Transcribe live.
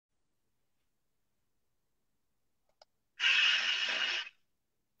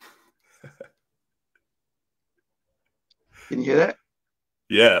Can you hear that?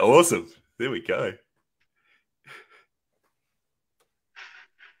 Yeah, awesome. There we go.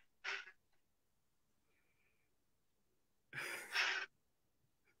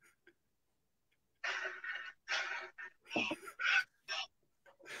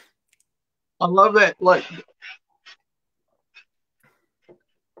 I love that, like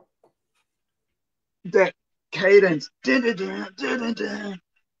that cadence.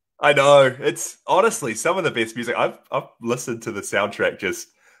 I know. It's honestly some of the best music. I've listened to the soundtrack just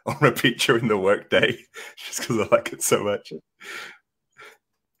on repeat during the workday just because I like it so much.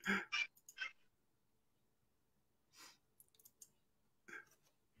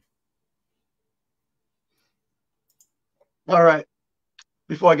 All right.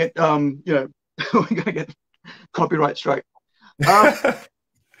 Before I get we're gonna get copyright strike.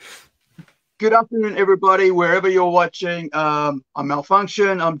 Good afternoon, everybody, wherever you're watching. I'm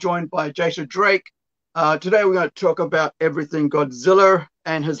Malfunction. I'm joined by Jasper Drake. Today we're going to talk about everything Godzilla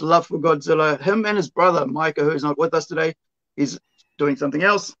and his love for Godzilla. Him and his brother, Micah, who's not with us today. He's doing something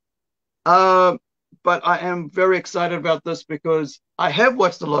else. But I am very excited about this because I have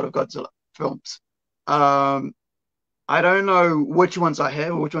watched a lot of Godzilla films. I don't know which ones I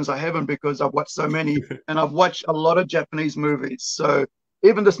have or which ones I haven't because I've watched so many, and I've watched a lot of Japanese movies. So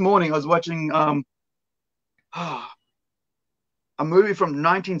even this morning, I was watching a movie from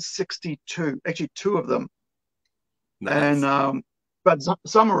 1962, actually two of them, Nice. and but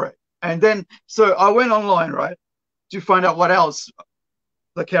Samurai. And then, so I went online, right, to find out what else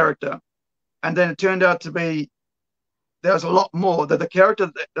the character, and then it turned out to be there's a lot more. That the character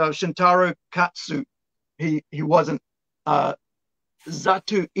Shintaro Katsu, he wasn't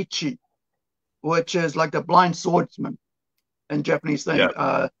Zatu Ichi, which is like the blind swordsman in Japanese thing.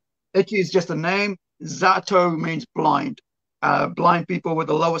 Yep. Ichi is just a name. Zato means blind. Blind people were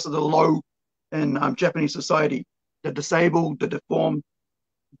the lowest of the low in Japanese society. The disabled, the deformed,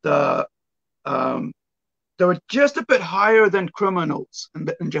 they were just a bit higher than criminals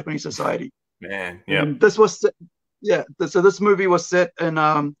in Japanese society. Man, yeah. This was so this movie was set in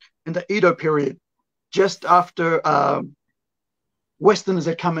the Edo period, just after Westerners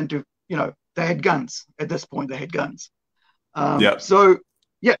had come into, they had guns at this point. They had guns. So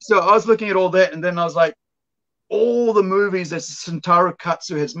I was looking at all that, and then I was like, all the movies that Shintaro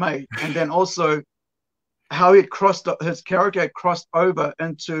Katsu has made, and then also how his character had crossed over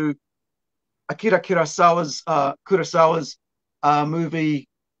into Akira Kurosawa's movie.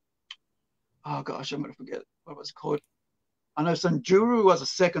 Oh gosh, I'm gonna forget what was it called. I know Juro was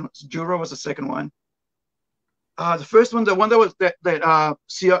the second one. The first one, the one that was that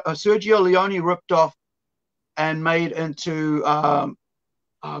Sergio Leone ripped off and made into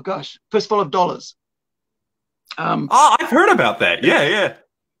Fistful of Dollars. I've heard about that. Yeah.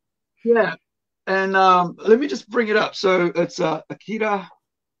 And let me just bring it up. So it's Akira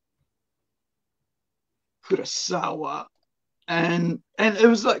Kurosawa, and it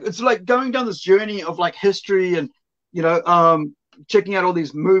was like it's like going down this journey of like history and checking out all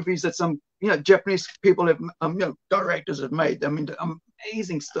these movies that some Japanese people have directors have made. I mean,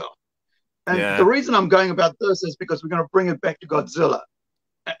 amazing stuff. And the reason I'm going about this is because we're going to bring it back to Godzilla.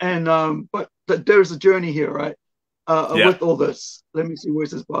 And but there's a journey here, right? With all this. Let me see, where's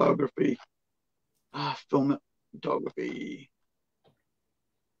his biography? Film photography.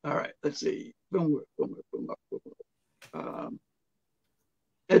 All right, let's see. Film work.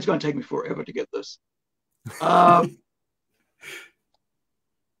 It's going to take me forever to get this.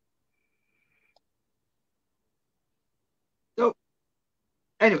 So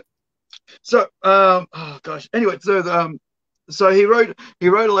anyway, so so he wrote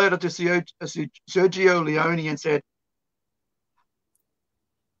a letter to Sergio Leone and said,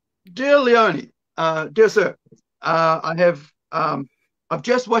 "Dear Leone, dear sir, I've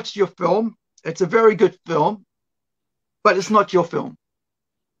just watched your film. It's a very good film, but it's not your film."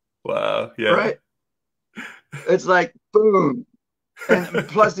 Wow. Yeah. Right? It's like boom. And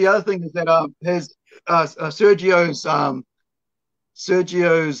plus the other thing is that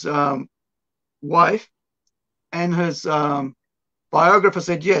Sergio's wife and his biographer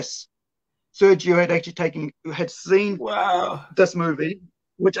said yes, Sergio had seen this movie,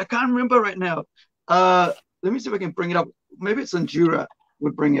 which I can't remember right now. Let me see if I can bring it up. Maybe it's Jura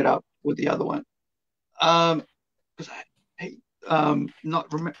would bring it up with the other one. Because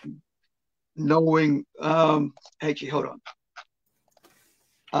not knowing. Actually, hold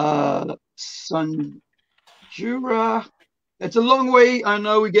on. Sanjura. It's a long way. I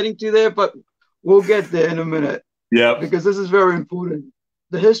know we're getting to there, but we'll get there in a minute. Yeah. Because this is very important.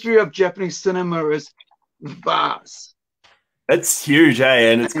 The history of Japanese cinema is vast. It's huge,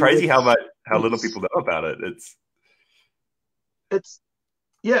 eh? And it's crazy how little people know about it. it's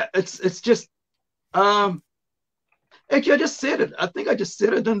it's just actually I just said it. I think I just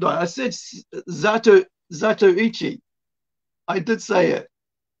said it, didn't I? I said Zatoichi. I did say it.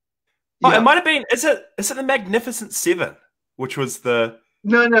 Oh, Yeah. it might have been. Is it the Magnificent Seven, which was the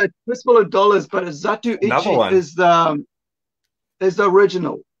No, Fistful of Dollars, but another Zatoichi one? is the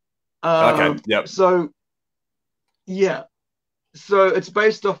original. Okay. Yep. So yeah, so it's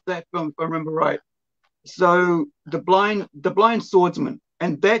based off that film, if I remember right. So the blind swordsman,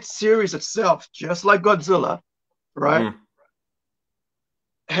 and that series itself, just like Godzilla, right,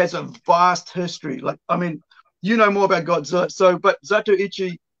 has a vast history. Like, I mean, you know more about Godzilla. So, but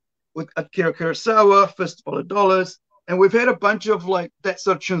Zatoichi with Akira Kurosawa, Fistful of Dollars, and we've had a bunch of like that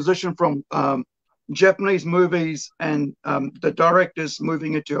sort of transition from Japanese movies and the directors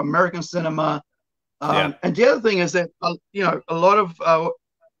moving into American cinema. And the other thing is that you know, a lot of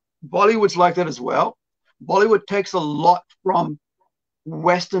Bollywood's like that as well. Bollywood takes a lot from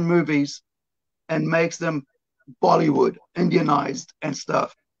Western movies and makes them Bollywood, Indianized and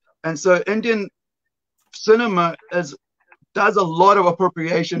stuff. And so Indian cinema does a lot of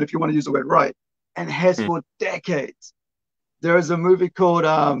appropriation, if you want to use the word right, and has for decades. There is a movie called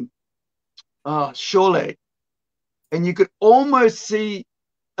Sholay, and you could almost see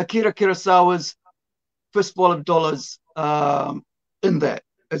Akira Kurosawa's Fistful of Dollars in that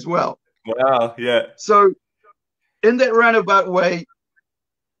as well. Wow. Yeah. So in that roundabout way,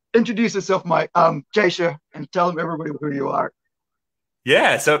 introduce yourself, Mike, Jasper, and tell them everybody who you are.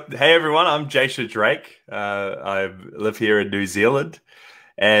 Yeah. So, hey everyone, I'm Jasper Drake. I live here in New Zealand,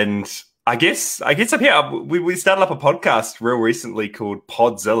 and I guess I'm here. We started up a podcast real recently called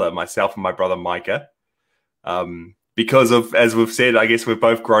PODZILLA, myself and my brother Micah. Because of, as we've said, I guess we've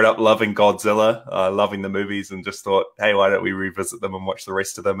both grown up loving Godzilla, loving the movies, and just thought, hey, why don't we revisit them and watch the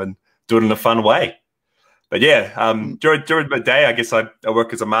rest of them and do it in a fun way? But yeah, during the day, I guess I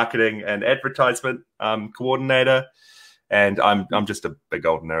work as a marketing and advertisement coordinator, and I'm just a big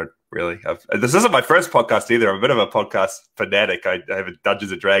old nerd, really. This isn't my first podcast either. I'm a bit of a podcast fanatic. I have a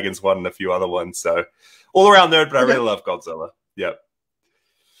Dungeons and Dragons one and a few other ones, so all around nerd. But I really love Godzilla. Yep.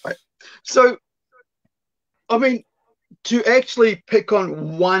 Right. So, I mean, to actually pick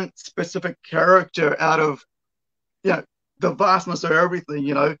on one specific character out of, you know, the vastness of everything,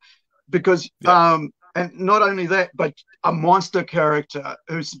 you know, because and not only that, but a monster character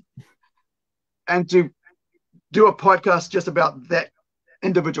and to do a podcast just about that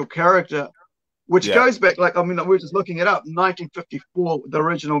individual character, which goes back, like, I mean, we were just looking it up, 1954, the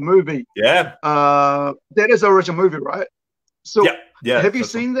original movie. Yeah. That is the original movie, right? So have you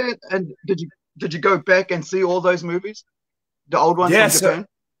seen right. that? And did you go back and see all those movies? The old ones from Japan?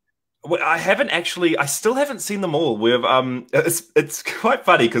 I haven't actually. I still haven't seen them all. We've it's quite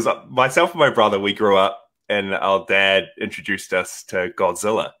funny because myself and my brother, we grew up and our dad introduced us to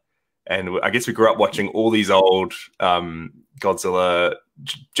Godzilla, and I guess we grew up watching all these old Godzilla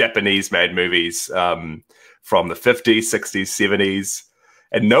Japanese-made movies from the 50s, 60s, 70s,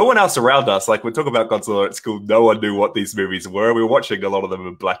 and no one else around us. Like, we're talking about Godzilla at school, no one knew what these movies were. We were watching a lot of them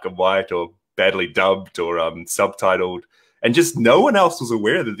in black and white or badly dubbed or subtitled. And just no one else was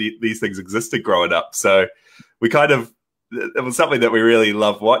aware that these things existed growing up. So we kind of, it was something that we really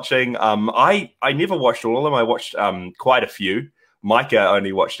loved watching. I never watched all of them. I watched quite a few. Micah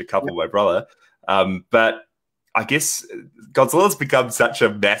only watched a couple, my brother. But I guess Godzilla's become such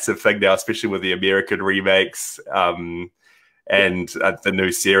a massive thing now, especially with the American remakes and the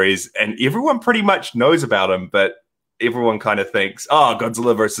new series. And everyone pretty much knows about him, but everyone kind of thinks, oh,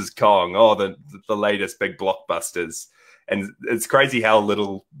 Godzilla versus Kong, oh, the latest big blockbusters. And it's crazy how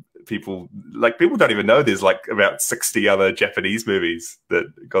little people don't even know there's like about 60 other Japanese movies that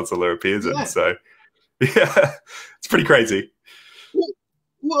Godzilla appears in. So yeah, it's pretty crazy.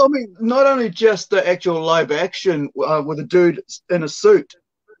 Well, I mean, not only just the actual live action with a dude in a suit,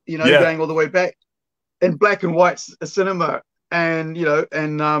 you know, going all the way back in black and white cinema, and you know,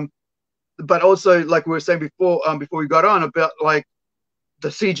 and but also, like we were saying before we got on, about like the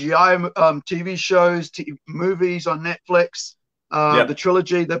CGI TV shows, movies on Netflix, the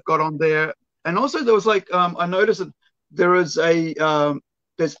trilogy they've got on there. And also there was like, I noticed that there is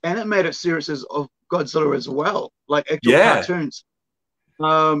there's animated series of Godzilla as well, like actual cartoons.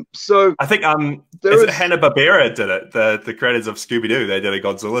 So I think Hanna-Barbera did it, the creators of Scooby-Doo. They did a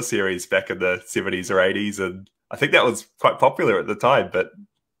Godzilla series back in the 70s or 80s, and I think that was quite popular at the time, but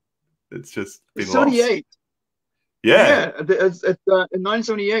it's just been 78. lost. It's in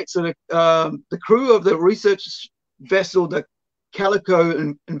 1978. So the crew of the research vessel, the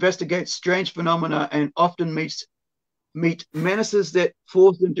Calico, investigates strange phenomena and often meet menaces that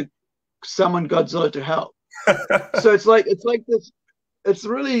force them to summon Godzilla to help. So it's like this. It's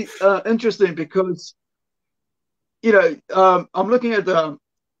really interesting because I'm looking at the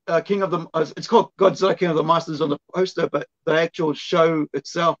King of the. It's called Godzilla King of the Monsters on the poster, but the actual show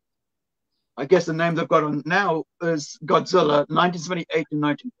itself, I guess the name they've got on now is Godzilla, 1978 to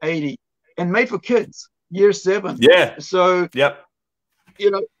 1980, and made for kids, year 7. Yeah. So Yep.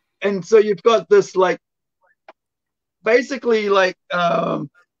 And so you've got this like basically like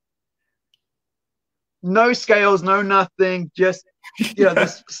no scales, no nothing, just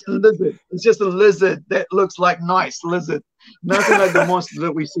this lizard. It's just a lizard that looks like nice lizard. Nothing like the monster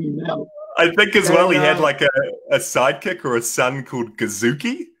that we see now. I think as well he had like a sidekick or a son called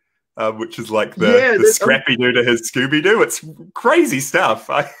Gazuki, which is like the scrappy dude to his Scooby-Doo. It's crazy stuff.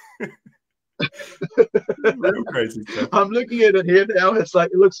 Real crazy stuff. I'm looking at it here now. It's like,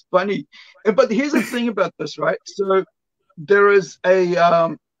 it looks funny. But here's the thing about this, right? So there is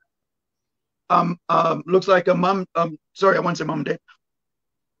a looks like a mum. Sorry, I want to say mum and dad.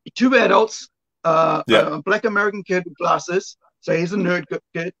 2 adults, a black American kid with glasses. So he's a nerd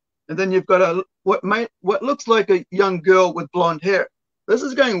kid. And then you've got what looks like a young girl with blonde hair. This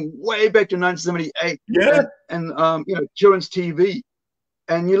is going way back to 1978. Yeah. And children's TV.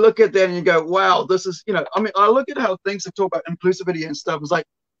 And you look at that and you go, wow, this is, I mean, I look at how things are talk about inclusivity and stuff. It's like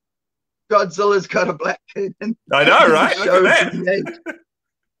Godzilla's got a black kid. I know, right? Look at that.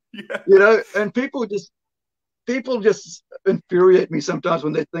 Yeah. And people just infuriate me sometimes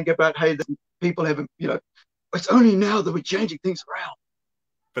when they think about, hey, people haven't, it's only now that we're changing things around.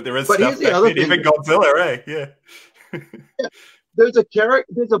 But there is stuff here's the other thing. Even Godzilla, right? Yeah. Yeah. There's a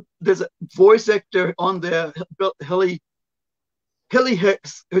character, there's a voice actor on there, Hilly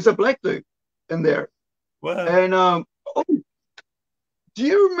Hicks, who's a black dude in there. Wow. And do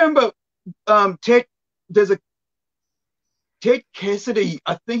you remember Ted? There's a Ted Cassidy.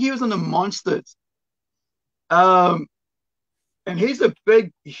 I think he was in the Monsters. And he's a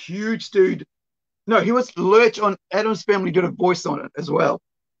big, huge dude. No, he was Lurch on Addams Family. Did a voice on it as well.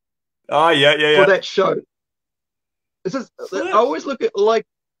 Oh yeah. For that show. It's just, I always look at like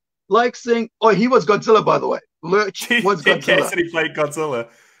saying, oh, he was Godzilla, by the way. Lurch was Godzilla. Cassidy played Godzilla.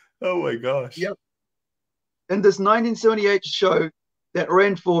 Oh my gosh. Yep. In this 1978 show that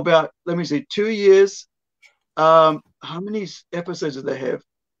ran for about, let me see, 2 years. How many episodes did they have?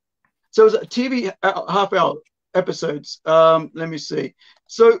 So it was a TV half-hour episodes. Let me see.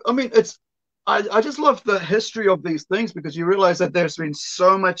 So I mean, I just love the history of these things because you realize that there's been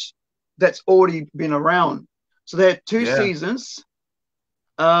so much that's already been around. So they had 2 seasons.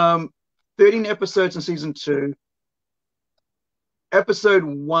 13 episodes in season 2. Episode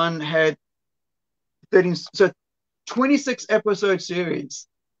 1 had 13, so 26 episode series.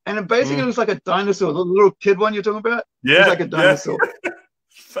 And it basically looks like a dinosaur. The little kid one you're talking about? Yeah. It's like a dinosaur. Yeah.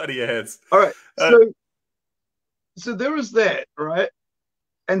 Funny heads. All right. So there was that, right?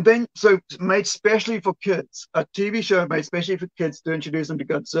 And then, so made specially for kids, a TV show made specially for kids to introduce them to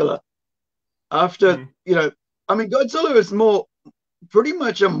Godzilla. After, I mean, Godzilla is pretty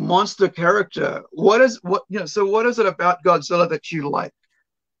much a monster character. So what is it about Godzilla that you like?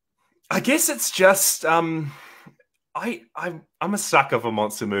 I guess it's just I'm a sucker for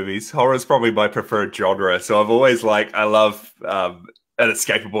monster movies. Horror is probably my preferred genre. So I've always I love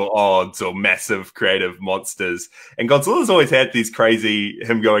unescapable odds or massive creative monsters. And Godzilla's always had these crazy,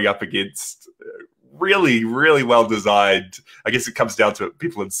 him going up against really, really well designed. I guess it comes down to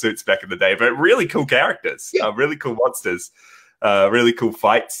people in suits back in the day, but really cool characters, really cool monsters. Really cool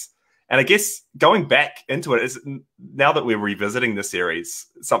fights. And I guess going back into it is now that we're revisiting the series,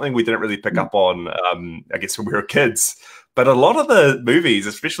 something we didn't really pick up on, I guess, when we were kids. But a lot of the movies,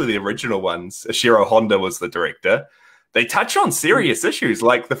 especially the original ones, Ishiro Honda was the director, they touch on serious issues.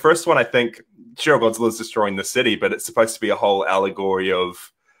 Like the first one, I think, Shiro Godzilla's destroying the city, but it's supposed to be a whole allegory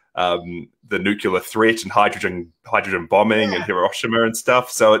of the nuclear threat and hydrogen bombing in Hiroshima and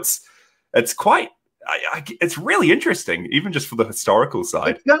stuff. So it's quite... it's really interesting, even just for the historical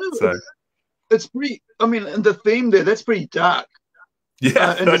side. It's pretty. I mean, and the theme there, that's pretty dark.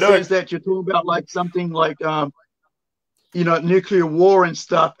 Yeah, in the sense that you're talking about like something like, nuclear war and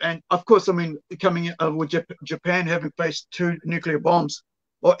stuff. And of course, I mean, coming in with Japan having faced 2 nuclear bombs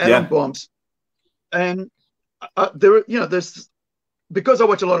or atom bombs, and there's because I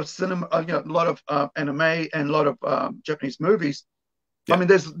watch a lot of cinema, a lot of anime and a lot of Japanese movies. I mean,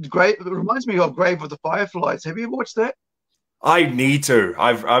 it reminds me of Grave of the Fireflies. Have you ever watched that? I need to.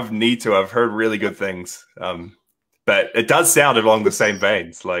 I've heard really good things. But it does sound along the same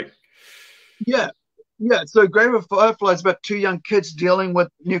veins. Yeah. So Grave of the Fireflies is about 2 young kids dealing with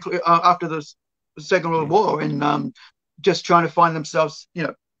nuclear after the Second World War and just trying to find themselves,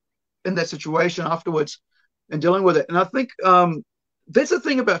 in that situation afterwards. and dealing with it. And I think that's the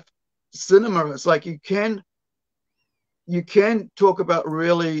thing about cinema. It's like you can talk about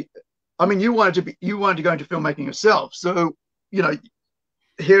really. I mean, you wanted to go into filmmaking yourself, so you know,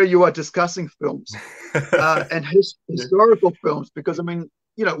 here you are discussing films and historical films, because I mean,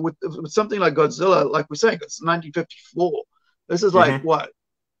 you know, with something like Godzilla, like we're saying, it's 1954. This is like what?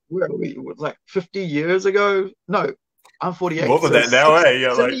 Where are we? Like 50 years ago? No, I'm 48. More than that now, 60, eh?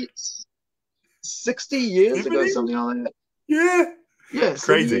 Yeah, like 60 years 70? ago, something like that. Yeah. Yeah,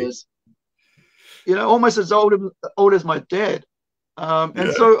 Crazy. Years. You know, almost as old as my dad.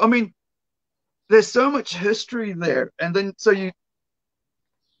 And so, I mean, there's so much history there. And then, so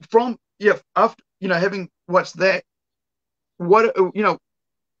after, you know, having watched that, what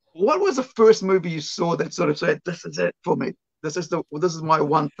was the first movie you saw that sort of said, this is it for me? This is my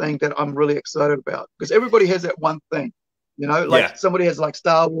one thing that I'm really excited about? Because everybody has that one thing, you know, like somebody has like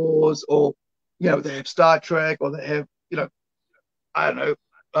Star Wars, or, you know, they have Star Trek, or they have, you know, I don't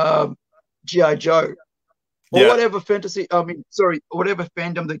know, G.I. Joe, or whatever fantasy, whatever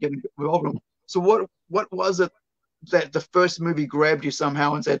fandom they're getting involved in. So what was it that the first movie grabbed you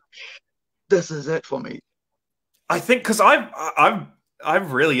somehow and said, this is it for me? I think because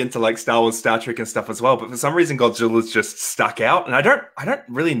I'm really into like Star Wars, Star Trek and stuff as well, but for some reason Godzilla's just stuck out, and I don't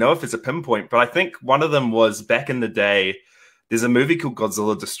really know if it's a pinpoint, but I think one of them was back in the day. There's a movie called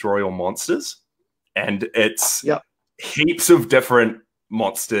Godzilla Destroy All Monsters, and it's heaps of different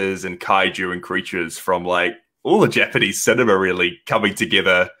monsters and kaiju and creatures from like all the Japanese cinema really coming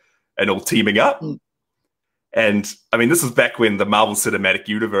together and all teaming up. And I mean, this was back when the Marvel Cinematic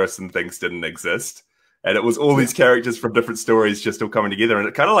Universe and things didn't exist. And it was all these characters from different stories just all coming together. And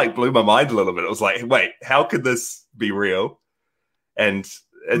it kind of like blew my mind a little bit. It was like, wait, how could this be real? And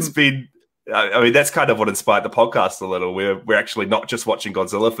it's been, I mean, that's kind of what inspired the podcast a little. We're actually not just watching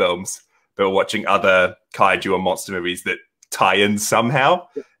Godzilla films, but we're watching other kaiju or monster movies that tie in somehow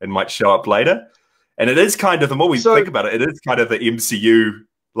and might show up later. And it is kind of, the more we think about it, it is kind of the MCU,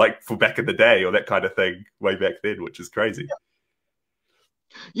 like for back in the day, or that kind of thing way back then, which is crazy.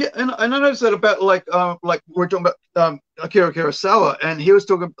 Yeah, and I noticed that about like we're talking about Akira Kurosawa, and he was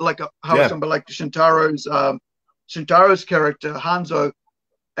talking like how he was talking about like Shintaro's character Hanzo,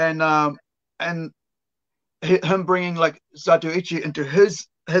 and him bringing like Zatoichi into his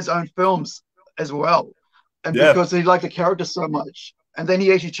own films as well, and because he liked the character so much, and then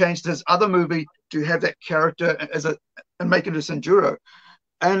he actually changed his other movie to have that character and make it a Sanjuro.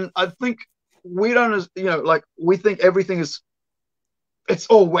 And I think we don't, you know, like we think everything is. It's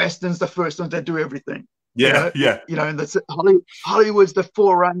all Westerns, the first ones that do everything. You know, and that's Hollywood's the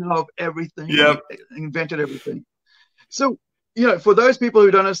forerunner of everything. Invented everything. So, you know, for those people who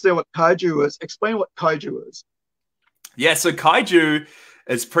don't understand what kaiju is, explain what kaiju is. Yeah, so kaiju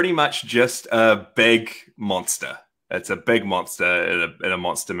is pretty much just a big monster. It's a big monster in a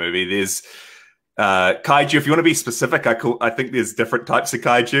monster movie. There's kaiju. If you want to be specific, I think there's different types of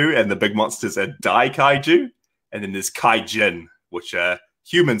kaiju, and the big monsters are dai kaiju, and then there's kaijin, which are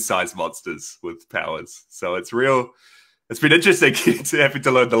human-sized monsters with powers. So it's been interesting having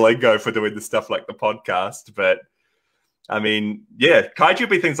to learn the lingo for doing the stuff like the podcast. But I mean, yeah, kaiju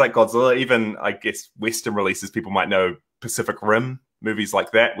be things like Godzilla, even I guess Western releases, people might know Pacific Rim, movies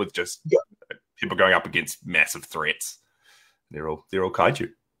like that with just people going up against massive threats. They're all kaiju.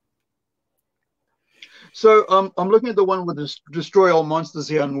 So I'm looking at the one with the Destroy All Monsters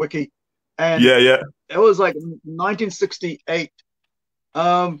here on Wiki. And it was like 1968.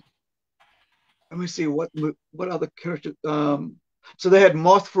 Let me see what other characters. So they had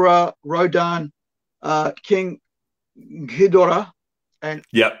Mothra, Rodan, King Ghidorah, and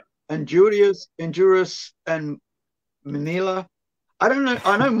Julius, Endurus, and Manila. I don't know.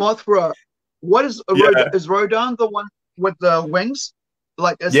 I know Mothra. What is is Rodan the one with the wings?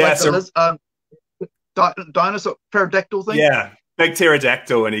 Like the dinosaur pterodactyl thing? Yeah. Big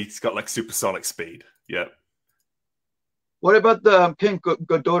pterodactyl, and he's got like supersonic speed. Yeah. What about the King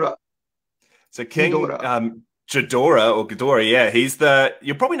Ghidorah? So King Ghidorah, yeah,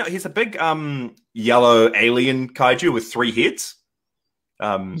 you'll probably know he's a big yellow alien kaiju with 3 heads.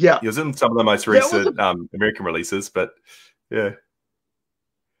 He was in some of the most recent American releases, but yeah.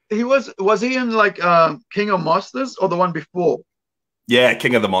 Was he in like King of Monsters or the one before? Yeah,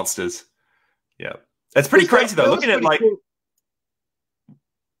 King of the Monsters. Yeah. It's pretty crazy though. Looking at like cool.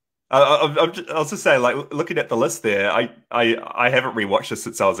 I was just saying, like, looking at the list there, I haven't rewatched this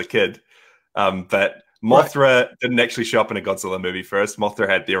since I was a kid. But Mothra didn't actually show up in a Godzilla movie first. Mothra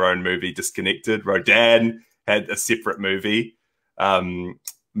had their own movie, Disconnected. Rodan had a separate movie.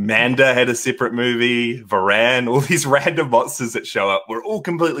 Manda had a separate movie. Varan, all these random monsters that show up were all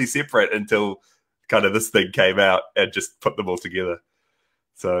completely separate until kind of this thing came out and just put them all together.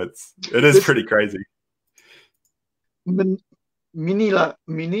 So it is pretty crazy. Minilla,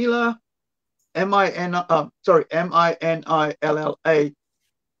 Minilla.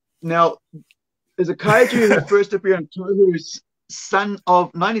 Now, is a kaiju who first appeared in Tohu's son of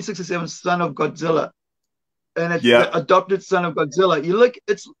 1967, son of Godzilla, and it's the adopted son of Godzilla.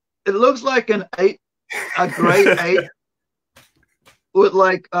 It looks like a grey ape with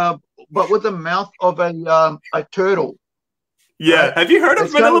but with the mouth of a turtle. Yeah, have you heard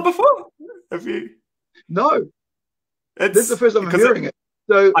of Minilla before? Have you? No, this is the first time I'm hearing it.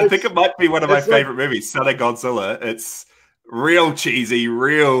 So I think it might be one of my favorite movies, Son of Godzilla. It's real cheesy,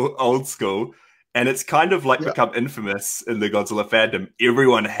 real old school, and it's kind of become infamous in the Godzilla fandom.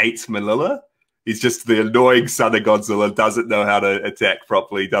 Everyone hates Minilla. He's just the annoying son of Godzilla, doesn't know how to attack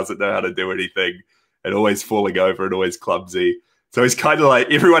properly, doesn't know how to do anything, and always falling over and always clumsy. So he's kind of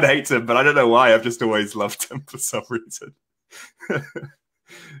like, everyone hates him, but I don't know why. I've just always loved him for some reason. But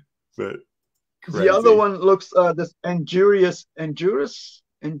crazy. The other one looks this Anguirus looks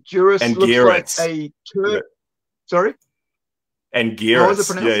like a turtle. Sorry?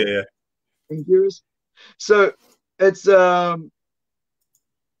 Anguirus. Yeah. Anguirus. So it's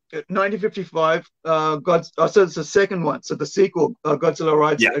 1955. So it's the second one. So the sequel, Godzilla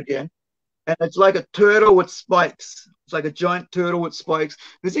Rides Again, and it's like a turtle with spikes. It's like a giant turtle with spikes.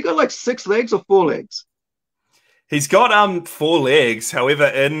 Has he got like 6 legs or 4 legs? He's got 4 legs. However,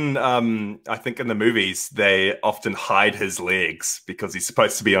 in I think in the movies they often hide his legs because he's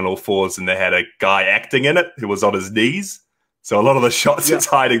supposed to be on all 4s, and they had a guy acting in it who was on his knees. So a lot of the shots it's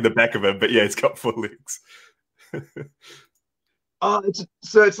hiding the back of him, but yeah, he's got 4 legs. It's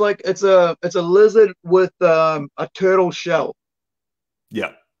a lizard with a turtle shell.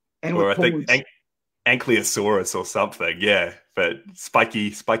 Yeah, and or I think Ankylosaurus or something. Yeah, but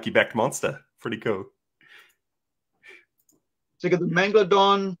spiky backed monster. Pretty cool. So you got the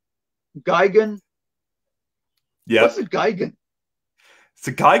Megalodon, Gigan. Yeah. What's a Gigan?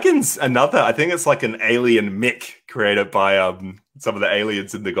 So Gigan's another, I think it's like an alien mech created by some of the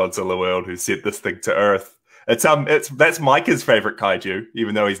aliens in the Godzilla world who sent this thing to Earth. That's Micah's favorite kaiju,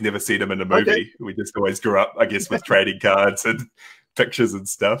 even though he's never seen him in a movie. Okay. We just always grew up, I guess, with trading cards and pictures and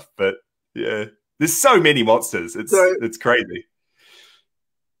stuff. But yeah, there's so many monsters. It's crazy.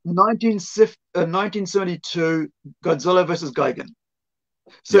 1972 Godzilla versus Gigan.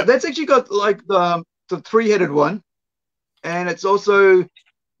 So that's actually got like the 3-headed one, and it's also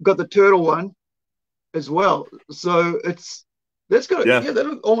got the turtle one as well. So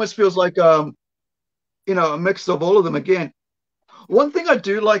that almost feels like a mix of all of them again. One thing I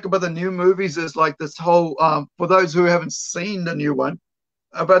do like about the new movies is like this whole for those who haven't seen the new one,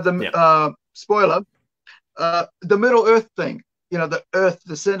 about the spoiler, the Middle Earth thing.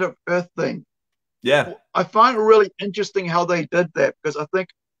 The center of Earth thing. Yeah. I find it really interesting how they did that, because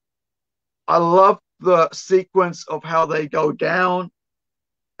I love the sequence of how they go down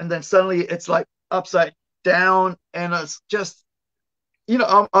and then suddenly it's like upside down, and it's just,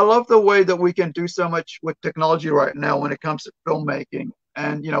 I love the way that we can do so much with technology right now when it comes to filmmaking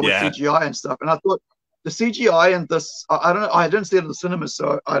and, with CGI and stuff. And I thought the CGI in this, I don't know, I didn't see it in the cinema,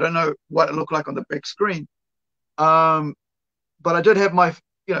 so I don't know what it looked like on the big screen. But I did have my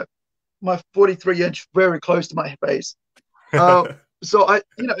 43-inch very close to my face. So it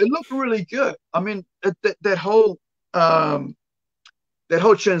looked really good. I mean, that whole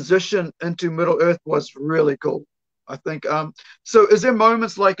transition into Middle Earth was really cool, I think. So is there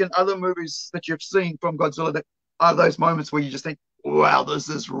moments like in other movies that you've seen from Godzilla that are those moments where you just think, wow, this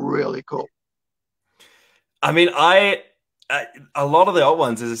is really cool? I mean, a lot of the old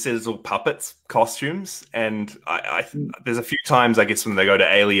ones, as I said, is all puppets, costumes, and there's a few times, I guess, when they go to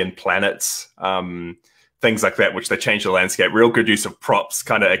alien planets, things like that, which they change the landscape. Real good use of props,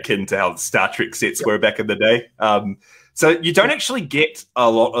 kind of akin to how the Star Trek sets were back in the day. So you don't actually get a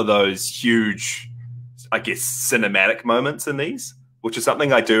lot of those huge, I guess, cinematic moments in these, which is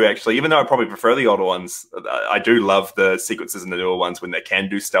something I do actually, even though I probably prefer the older ones, I do love the sequences in the newer ones when they can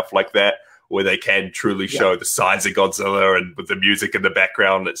do stuff like that, where they can truly show the size of Godzilla, and with the music in the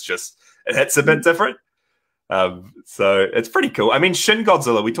background, it hits a bit different. So it's pretty cool. I mean, Shin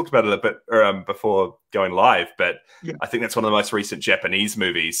Godzilla, we talked about it a bit before going live, but I think that's one of the most recent Japanese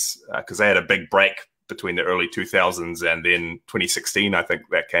movies, because they had a big break between the early 2000s and then 2016, I think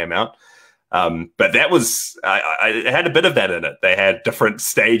that came out. But that was, it had a bit of that in it. They had different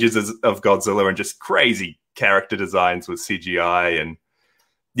stages of Godzilla and just crazy character designs with CGI and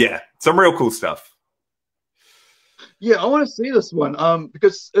some real cool stuff. Yeah, I want to see this one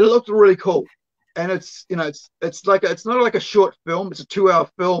because it looked really cool, and it's not like a short film; it's a 2-hour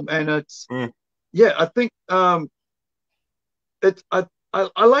film, and yeah, I think it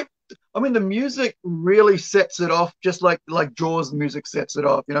I like. I mean, the music really sets it off, just like Jaws music sets it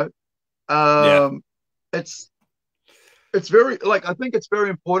off. Yeah, Um, it's it's very like I think it's very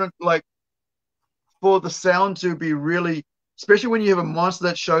important like for the sound to be really, especially when you have a monster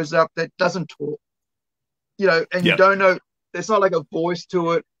that shows up that doesn't talk, and you yeah, don't know, there's not like a voice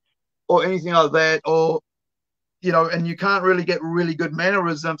to it or anything like that, or and you can't really get really good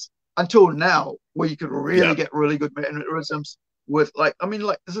mannerisms until now, where you could really yeah, get really good mannerisms with like, I mean,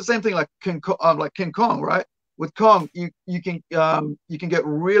 like it's the same thing like King Kong, right? With Kong, you can get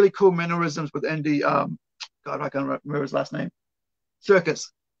really cool mannerisms with Andy. God, I can't remember his last name.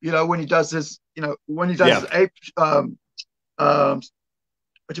 Circus. When he does his, when he does yeah, his ape, um,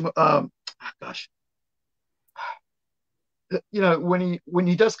 gosh, when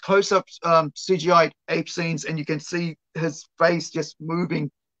he does close-ups CGI ape scenes, and you can see his face just moving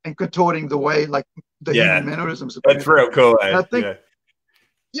and contorting the way like the human yeah. mannerisms are It's doing. real cool, And eh? I think, Yeah,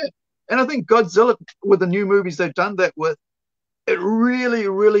 yeah, and I think Godzilla with the new movies they've done that with, it really,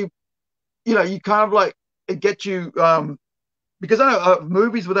 really, you kind of like it gets you because I know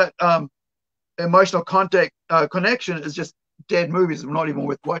movies with that emotional contact connection is just dead movies, not even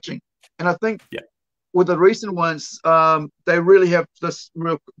worth watching. And I think yeah. with the recent ones, they really have this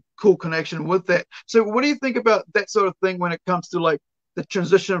real cool connection with that. So, what do you think about that sort of thing when it comes to like the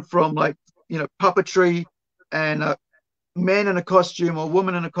transition from like puppetry and man in a costume or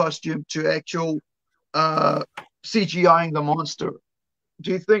woman in a costume to actual uh, CGIing the monster?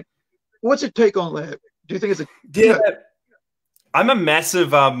 Do you think what's your take on that? Do you think it's a you Yeah, know I'm a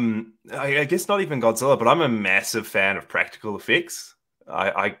massive I guess not even Godzilla, but I'm a massive fan of practical effects.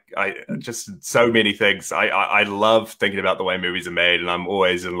 I just so many things. I love thinking about the way movies are made, and I'm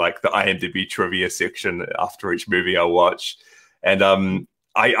always in like the IMDb trivia section after each movie I watch. And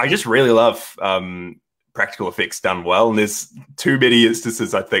I just really love practical effects done well. And there's too many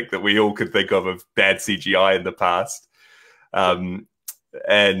instances I think that we all could think of bad CGI in the past. Um,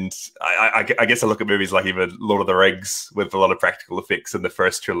 and I guess I look at movies like even Lord of the Rings with a lot of practical effects in the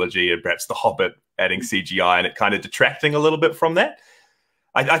first trilogy, and perhaps The Hobbit adding CGI, and it kind of detracting a little bit from that.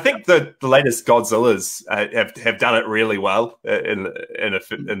 I think that the latest Godzillas have done it really well in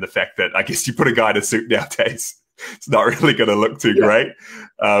the fact that I guess you put a guy in a suit nowadays, it's not really going to look too yeah great.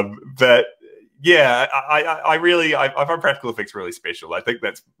 But yeah, I find practical effects really special. I think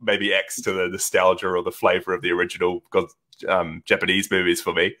that's maybe X to the nostalgia or the flavor of the original Japanese movies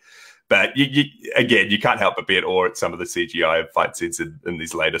for me. But again, you can't help but be at awe at some of the CGI fight scenes in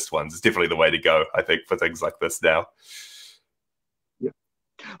these latest ones. It's definitely the way to go, I think, for things like this now. yeah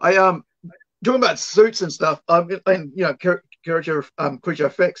I talking about suits and stuff, and character creature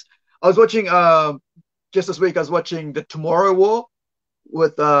effects. I was watching just this week. I was watching the Tomorrow War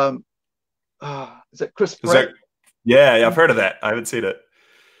with is it Chris Is that, Pratt? yeah, I've heard of that. I haven't seen it.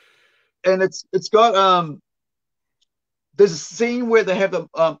 And it's got there's a scene where they have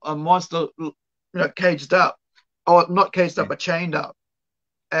a monster caged up, or not caged up but chained up,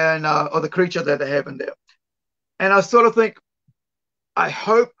 and or the creature that they have in there. And I sort of think, I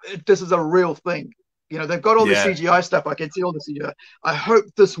hope this is a real thing. They've got all the Yeah, CGI stuff. I can see all the CGI. I hope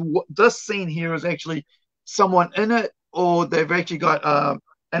this scene here is actually someone in it, or they've actually got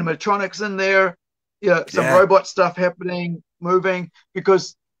animatronics in there. Some yeah, robot stuff happening, moving,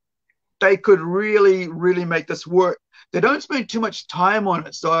 because they could really, really make this work. They don't spend too much time on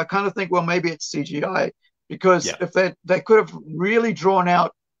it, so I kind of think, well, maybe it's CGI, because yeah, if they could have really drawn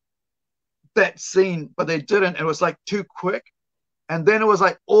out that scene, but they didn't. It was like too quick. And then it was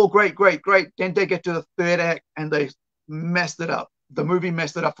like, oh, great, great, great. Then they get to the third act and they messed it up. The movie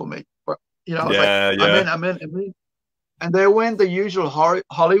messed it up for me. But, I was like, yeah, I'm yeah. in, I'm in, I'm in. And they went the usual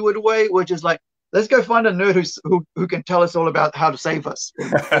Hollywood way, which is like, let's go find a nerd who can tell us all about how to save us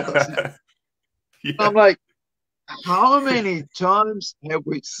from all this now. Yeah, I'm like, how many times have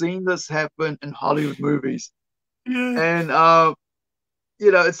we seen this happen in Hollywood movies? yeah, And,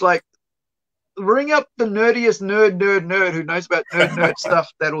 it's like, ring up the nerdiest nerd who knows about nerd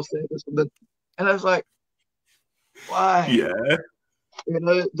stuff that'll save us from the. And I was like, why? yeah.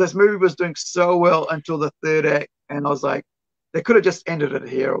 This movie was doing so well until the third act, and I was like, they could have just ended it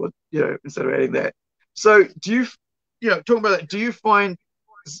here, or instead of adding that. So, do talking about that? Do you find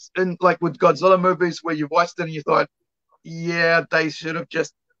in like with Godzilla movies where you've watched it and you thought, yeah, they should have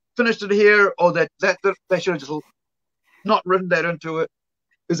just finished it here, or that they should have just not written that into it?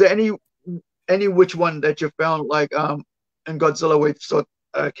 Is there any which one that you found like in Godzilla where you thought,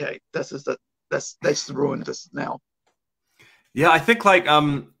 okay, this is that's ruined this now? Yeah, I think like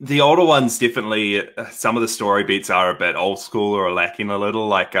the older ones definitely some of the story beats are a bit old school or lacking a little.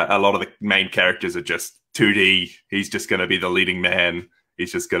 Like a lot of the main characters are just 2D. He's just going to be the leading man.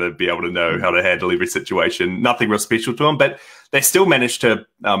 He's just going to be able to know how to handle every situation. Nothing real special to him, but they still managed to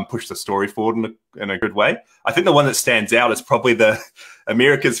push the story forward in a good way. I think the one that stands out is probably the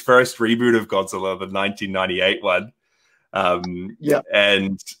America's first reboot of Godzilla, the 1998 one.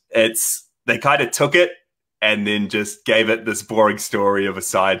 And they kind of took it and then just gave it this boring story of a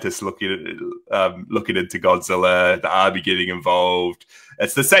scientist looking into Godzilla, the army getting involved.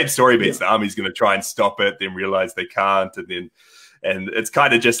 It's the same story beats. The army's going to try and stop it, then realize they can't, and it's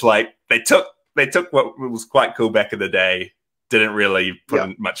kind of just like they took what was quite cool back in the day, didn't really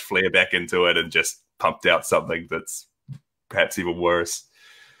put much flair back into it, and just pumped out something that's perhaps even worse.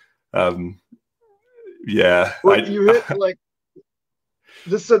 Well, you hit like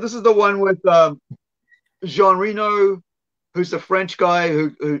this. So this is the one with Jean Reno, who's the French guy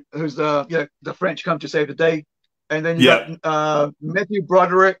who's the French come to save the day, and then you got Matthew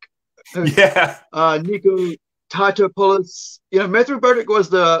Broderick, who's Nico Tartopoulos. Matthew Broderick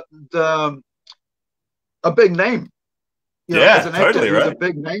was a big name. As an actor, he was a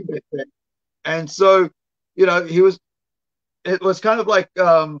big name back then, and so it was kind of like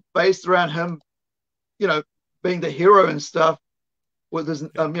based around him, being the hero and stuff, with his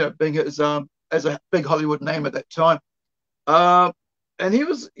being his as a big Hollywood name at that time. And he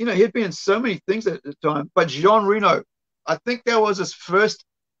was, he'd been in so many things at the time. But Jean Reno, I think that was his first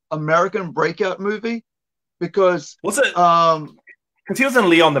American breakout movie, because was it? Because he was in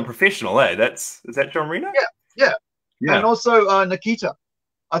Leon the Professional, eh? Is that Jean Reno? Yeah. And also Nikita.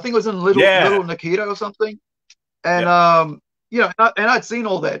 I think it was in Little Nikita or something. And and I'd seen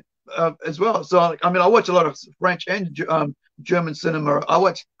all that as well. So I watch a lot of French and German cinema. I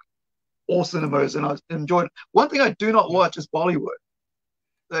watch all cinemas, and I enjoyed it. One thing I do not watch is Bollywood.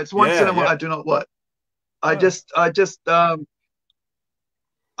 That's one cinema I do not watch. It's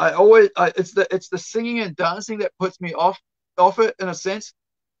the singing and dancing that puts me off it, in a sense.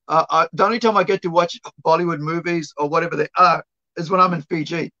 The only time I get to watch Bollywood movies or whatever they are is when I'm in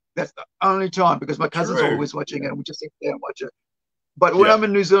Fiji. That's the only time, because my cousins are always watching it, and we just sit there and watch it. But when I'm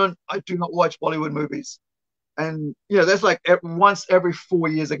in New Zealand, I do not watch Bollywood movies. And that's like once every 4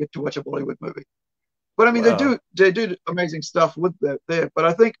 years I get to watch a Bollywood movie. But I mean, they do amazing stuff with that there. But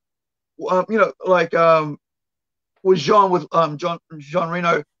I think with Jean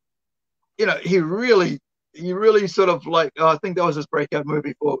Reno, he really sort of like, I think that was his breakout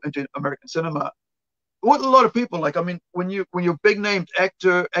movie into American cinema. What a lot of people like. I mean, when you're big named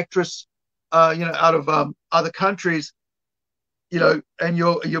actress, out of other countries, and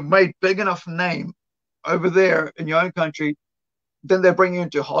you're made big enough name over there in your own country, then they bring you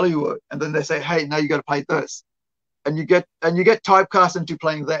into Hollywood, and then they say, hey, now you got to play this, and you get typecast into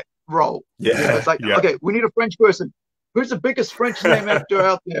playing that role. It's like, okay, we need a French person. Who's the biggest French name actor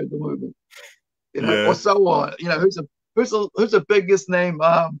out there in the movie? Or so on. Who's the biggest name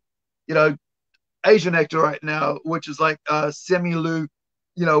Asian actor right now, which is like Simu Liu,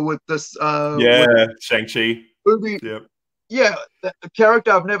 with this Shang-Chi movie. A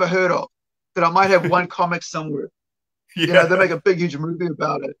character I've never heard of, that I might have one comic somewhere. They make a big huge movie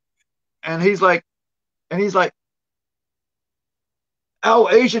about it, and he's like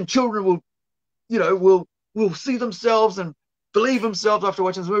our Asian children will see themselves and believe themselves after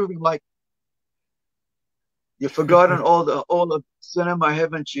watching this movie. Like, you've forgotten all the cinema,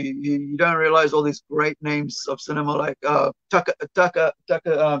 haven't you? You don't realize all these great names of cinema, like Takashi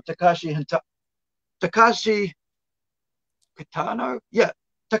Kitano.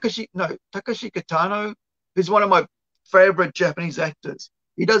 Takashi Kitano. He's one of my favorite Japanese actors.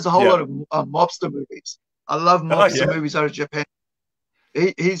 He does a whole lot of mobster movies. I love mobster movies out of Japan.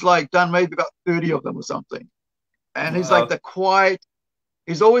 He's like done maybe about 30 of them or something. And he's like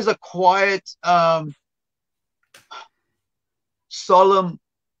he's always a quiet, solemn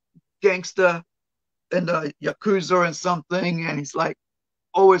gangster in the Yakuza and something, and he's like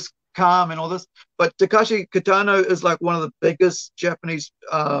always calm and all this. But Takashi Kitano is like one of the biggest Japanese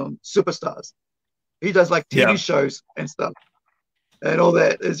superstars. He does like TV shows and stuff, and all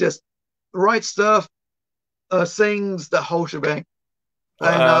that. It's just right stuff. Sings the whole shebang.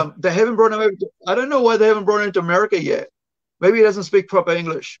 And they haven't brought him over. I don't know why they haven't brought him to America yet. Maybe he doesn't speak proper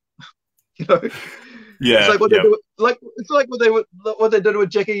English. It's like what they do. It's like what they did with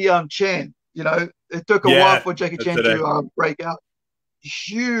Jackie Chan. It took a while for Jackie Chan to break out.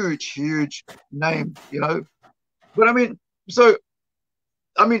 Huge name. But I mean, so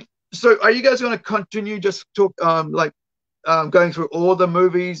are you guys going to continue just talk going through all the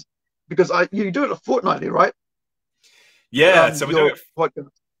movies, because you do it fortnightly, right? Yeah, so we do your it. podcast?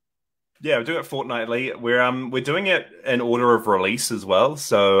 Yeah, we do it fortnightly. We're doing it in order of release as well.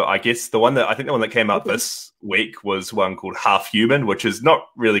 So I guess the one that came out Okay. this week was one called Half Human, which is not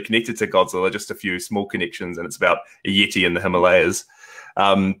really connected to Godzilla, just a few small connections, and it's about a yeti in the Himalayas.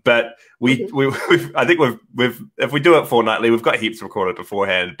 But Okay. I think we've if we do it fortnightly, we've got heaps recorded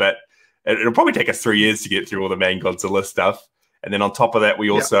beforehand, but it'll probably take us 3 years to get through all the main Godzilla stuff. And then on top of that, we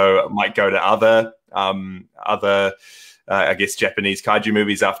Yeah. also might go to other I guess Japanese kaiju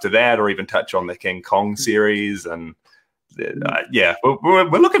movies after that, or even touch on the King Kong series. And yeah,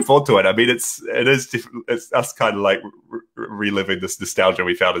 we're looking forward to it. I mean, it's us kind of like reliving this nostalgia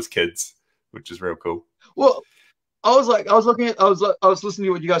we found as kids, which is real cool. Well, I was listening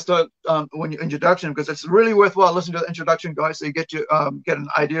to what you guys started when your introduction, because it's really worthwhile listening to the introduction, guys, so you get an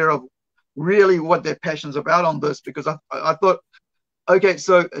idea of really what their passion's about on this. Because I thought, okay,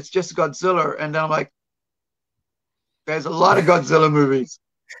 so it's just Godzilla, and then I'm like, there's a lot of Godzilla movies.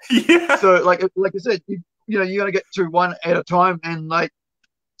 Yeah. So like you said, you're gonna get through one at a time, and like,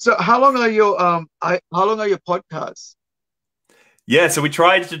 so how long are your podcasts? Yeah, so we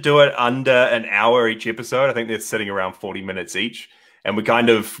tried to do it under an hour each episode. I think they're sitting around 40 minutes each. And we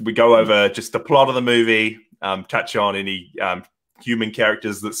go over just the plot of the movie, touch on any human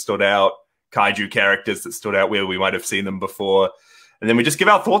characters that stood out, kaiju characters that stood out where we might have seen them before. And then we just give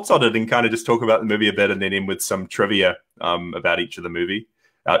our thoughts on it and kind of just talk about the movie a bit, and then end with some trivia about each of the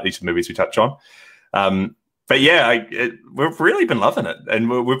movies we touch on. But yeah, we've really been loving it, and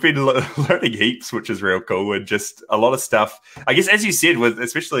we've been learning heaps, which is real cool, and just a lot of stuff. I guess, as you said, with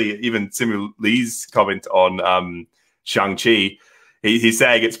especially even Simu Lee's comment on Shang-Chi, he's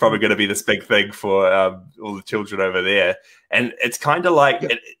saying it's probably going to be this big thing for all the children over there. And it's kind of like,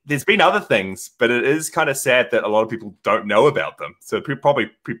 there's been other things, but it is kind of sad that a lot of people don't know about them. So people probably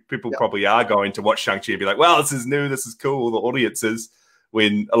are going to watch Shang-Chi and be like, well, this is new, this is cool, the audiences,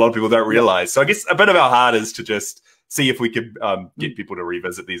 when a lot of people don't realize. So I guess a bit of our heart is to just see if we can get people to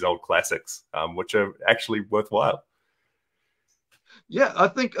revisit these old classics, which are actually worthwhile. Yeah, I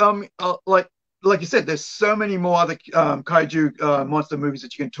think like you said, there's so many more other kaiju monster movies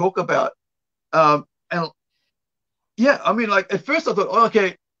that you can talk about. And yeah, I mean, like at first I thought, oh,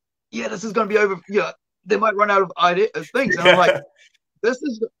 okay, yeah, this is going to be over. Yeah, they might run out of things, and I'm like,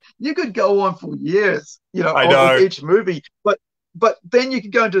 you could go on for years, I know. with each movie, but then you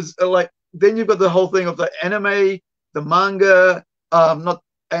could go into then you've got the whole thing of the anime, the manga, and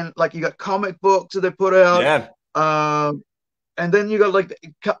like you got comic books that they put out, and then you got like the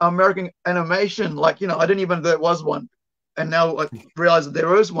American animation, like I didn't even know there was one, and now I realize that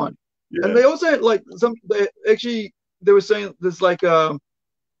there is one. Yeah. And they also had like they were saying there's like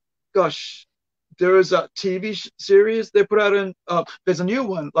gosh, there is a TV series they put out in there's a new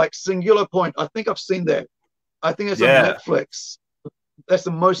one like Singular Point. I think I've seen that. I think it's on Netflix. That's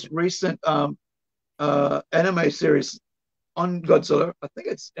the most recent anime series on Godzilla. I think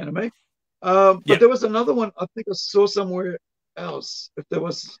it's anime. But there was another one I think I saw somewhere else. If there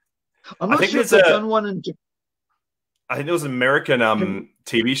was, I'm not sure if they've done one in Japan. I think there was an American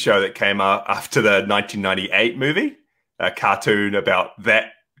TV show that came out after the 1998 movie, a cartoon about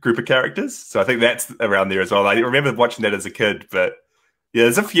that group of characters. So I think that's around there as well. I remember watching that as a kid, but yeah,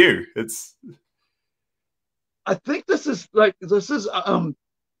 there's a few. I think this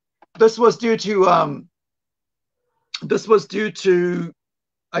was due to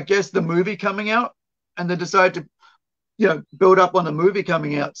I guess the movie coming out, and they decided to build up on the movie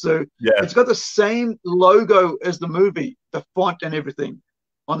coming out. So it's got the same logo as the movie, the font and everything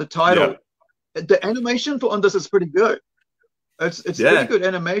on the title. Yeah. The animation on this is pretty good. It's pretty good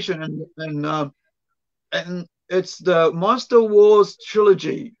animation, and it's the Monster Wars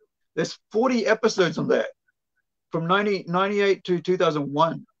trilogy. There's 40 episodes on that from 1998 to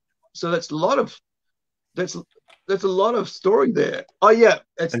 2001. So that's a lot of story there. Oh yeah,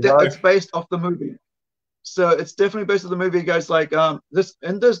 it's based off the movie. So it's definitely based on the movie. It goes like this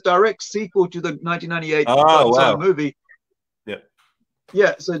direct sequel to the 1998 movie. Yeah.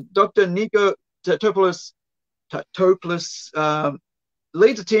 Yeah. So Dr. Nico Tatopoulos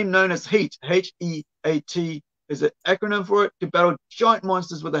leads a team known as HEAT, H-E-A-T is an acronym for it, to battle giant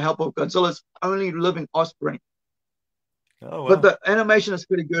monsters with the help of Godzilla's only living offspring. Oh, wow. But the animation is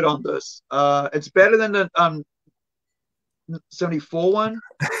pretty good on this. It's better than the 74 one,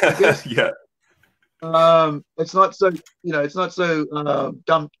 I guess. Yeah. It's not so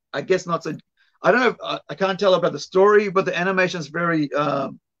dumb. I guess not so. I don't know. I can't tell about the story, but the animation is very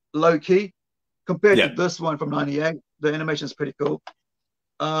low key compared to this one from '98. The animation is pretty cool.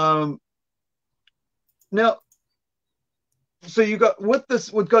 Now, so you got with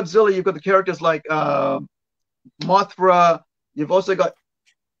Godzilla, you've got the characters like Mothra. You've also got.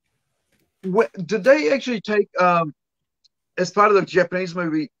 Did they actually take as part of the Japanese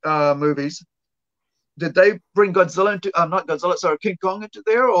movies? Did they bring Godzilla into not Godzilla, sorry, King Kong into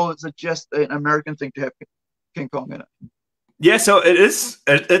there, or is it just an American thing to have King Kong in it? Yeah, so it is.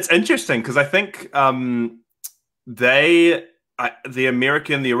 It's interesting because I think the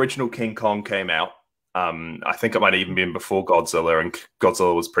original King Kong came out. I think it might have even been before Godzilla, and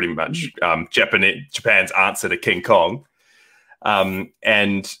Godzilla was pretty much Japan's answer to King Kong.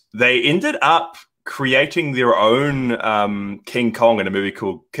 And they ended up creating their own King Kong in a movie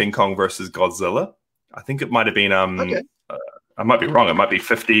called King Kong versus Godzilla. I think it might have been, Okay. I might be wrong. It might be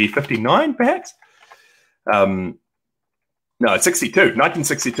 59, perhaps. No, it's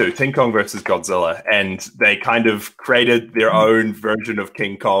 1962, King Kong versus Godzilla. And they kind of created their own version of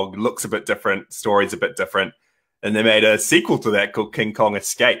King Kong. Looks a bit different, story's a bit different. And they made a sequel to that called King Kong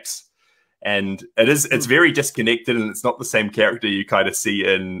Escapes. And it's very disconnected, and it's not the same character you kind of see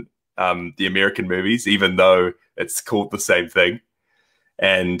in the American movies, even though it's called the same thing.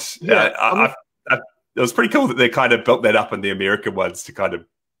 And it was pretty cool that they kind of built that up in the American ones to kind of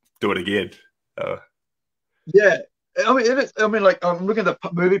do it again. Yeah, I mean, it is. I mean, like I'm looking at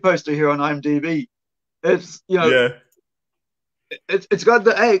the movie poster here on IMDb. It's it's got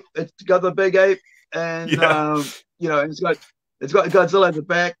the ape, it's got the big ape, and it's got Godzilla at the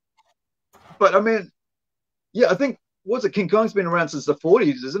back. But I mean, yeah, I think what's it? King Kong's been around since the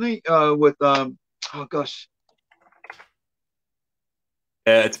 40s, isn't he? With oh gosh,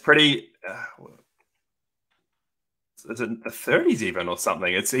 it's pretty. Is it the 30s even or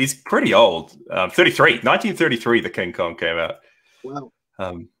something? He's pretty old. 1933, the King Kong came out. Wow.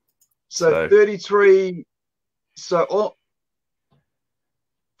 So 33. So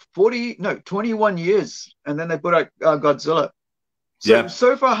 21 years, and then they put out Godzilla.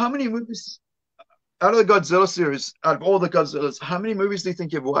 So far, how many movies out of the Godzilla series, out of all the Godzillas, how many movies do you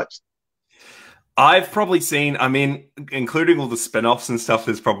think you've watched? I've probably seen, I mean, including all the spin-offs and stuff,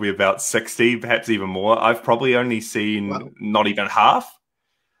 there's probably about 60, perhaps even more. I've probably only seen not even half,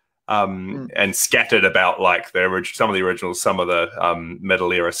 and scattered about like some of the originals, some of the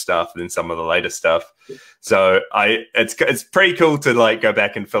middle era stuff, and then some of the later stuff. So it's pretty cool to like go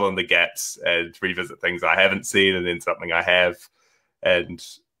back and fill in the gaps and revisit things I haven't seen, and then something I have. And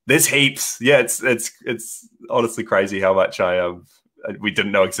there's heaps. Yeah, it's honestly crazy how much we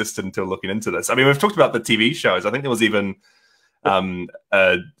didn't know existed until looking into this. I mean, we've talked about the TV shows. I think there was even one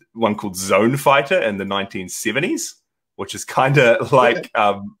called Zone Fighter in the 1970s, which is kind of like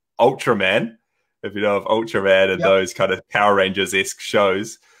Ultraman, if you know of Ultraman and those kind of Power Rangers-esque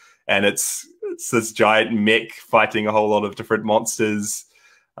shows. And it's this giant mech fighting a whole lot of different monsters,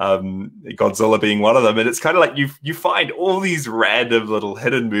 Godzilla being one of them. And it's kind of like you find all these random little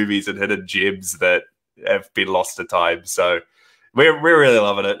hidden movies and hidden gems that have been lost to time. So we're really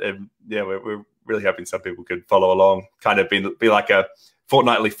loving it, and yeah, we're really hoping some people could follow along, kind of be like a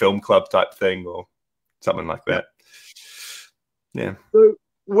fortnightly film club type thing or something like that. Yeah. So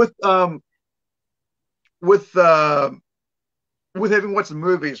with having watched the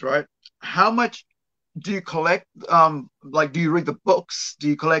movies, right? How much do you collect? Like, do you read the books? Do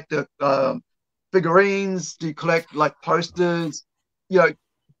you collect the figurines? Do you collect like posters?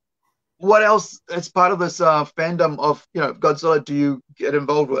 What else as part of this fandom of Godzilla do you get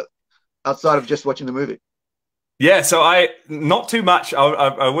involved with outside of just watching the movie? Yeah, so not too much.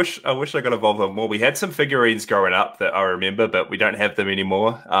 I wish I got involved with more. We had some figurines growing up that I remember, but we don't have them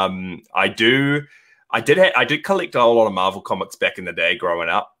anymore. I did collect a whole lot of Marvel comics back in the day growing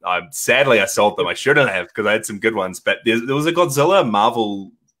up. Sadly, I sold them. I shouldn't have because I had some good ones. But there was a Godzilla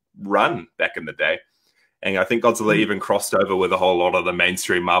Marvel run back in the day. And I think Godzilla even crossed over with a whole lot of the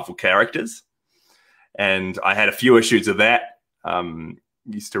mainstream Marvel characters. And I had a few issues of that.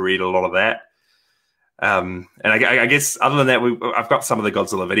 Used to read a lot of that. And I guess other than that, I've got some of the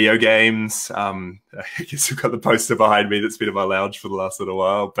Godzilla video games. I guess we've got the poster behind me that's been in my lounge for the last little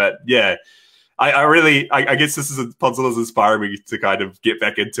while. But yeah, I guess this is Podzilla's inspiring me to kind of get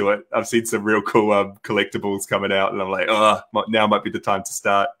back into it. I've seen some real cool collectibles coming out, and I'm like, oh, now might be the time to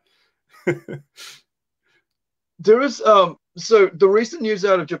start. There is so the recent news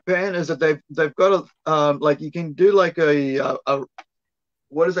out of Japan is that they've got a like you can do like a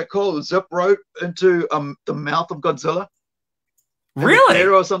what is that called, a zip rope into the mouth of Godzilla, really,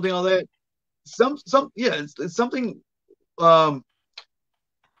 or something like that. It's something.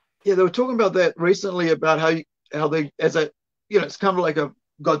 Yeah, they were talking about that recently about how they it's kind of like a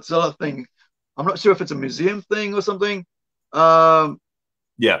Godzilla thing. I'm not sure if it's a museum thing or something. But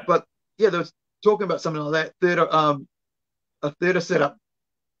yeah, there was talking about something like that, a theater setup.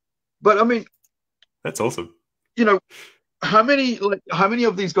 But I mean, that's awesome. you know, how many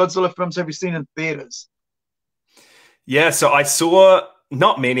of these Godzilla films have you seen in theaters? Yeah, so I saw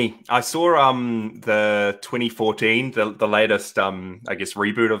not many. I saw the 2014, the latest I guess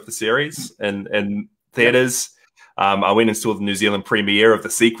reboot of the series in Yep. theaters. I went and saw the New Zealand premiere of the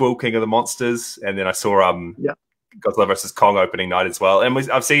sequel, King of the Monsters, and then I saw Yep. Godzilla versus Kong opening night as well. And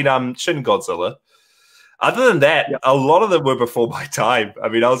I've seen Shin Godzilla. Other than that, Yep. a lot of them were before my time. I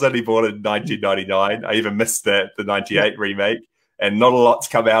mean, I was only born in 1999. I even missed the 98 Yep. remake, and not a lot's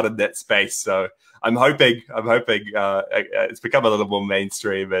come out in that space. So I'm hoping it's become a little more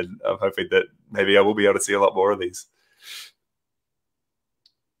mainstream, and I'm hoping that maybe I will be able to see a lot more of these.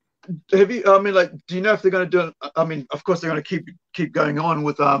 Have you? I mean, like, do you know if they're going to do it? I mean, of course, they're going to keep going on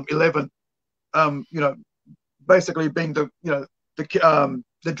with 11. You know, basically being the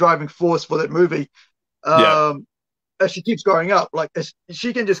driving force for that movie. Yeah, As she keeps growing up, like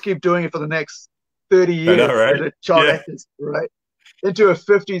she can just keep doing it for the next 30 I know, years right? as a child Yeah, actress, right? Into her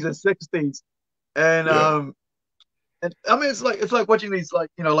 50s and 60s. And yeah, and I mean it's like watching these like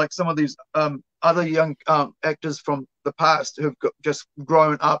like some of these other young actors from the past who've just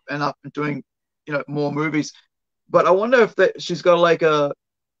grown up and doing more movies. But I wonder if that she's got like a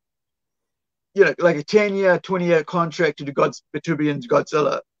like a 10-year, 20-year contract to be in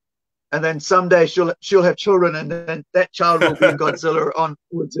Godzilla, and then someday she'll have children, and then that child will be in Godzilla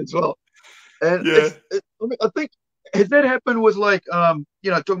onwards as well. And yeah. I mean, I think, has that happened with like talking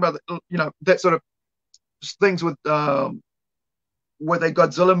about that sort of things with with a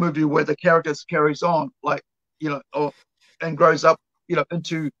Godzilla movie where the character carries on like and grows up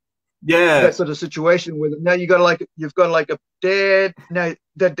into Yeah, that sort of situation where now you've got like a dad, now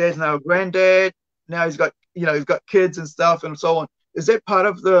that dad's now a granddad, now he's got kids and stuff and so on. Is that part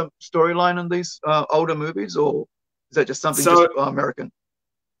of the storyline in these older movies, or is that just something just so American?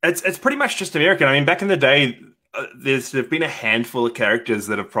 it's pretty much just American. I mean, back in the day, there've been a handful of characters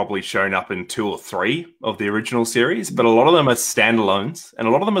that have probably shown up in 2 or 3 of the original series, but a lot of them are standalones, and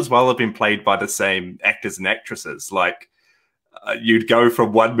a lot of them as well have been played by the same actors and actresses. Like you'd go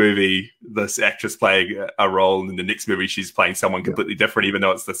from one movie, this actress playing a role, and in the next movie she's playing someone Yeah, completely different, even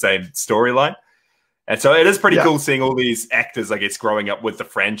though it's the same storyline. And so it is pretty yeah. cool seeing all these actors, I guess, growing up with the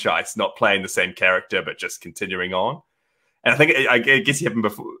franchise, not playing the same character, but just continuing on. And I think I guess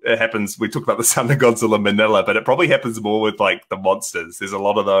it happens. We talked about the Son of Godzilla Manila, but it probably happens more with like the monsters. There's a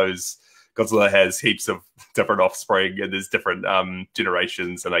lot of those. Godzilla has heaps of different offspring, and there's different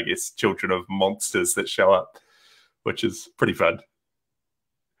generations, and I guess children of monsters that show up, which is pretty fun.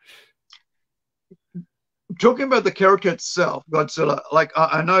 Talking about the character itself, Godzilla. Like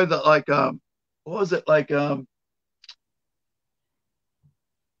I know that like what was it like in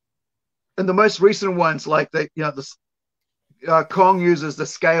the most recent ones, like they this Kong uses the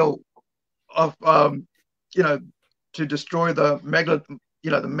scale of you know to destroy the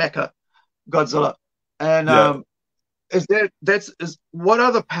the mecha Godzilla, and Yeah, is there is what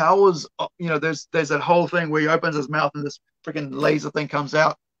other powers? There's that whole thing where he opens his mouth and this freaking laser thing comes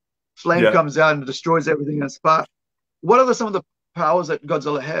out, flame yeah. comes out and destroys everything in its path. What are some of the powers that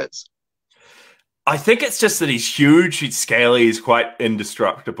Godzilla has? I think it's just that he's huge, he's scaly, he's quite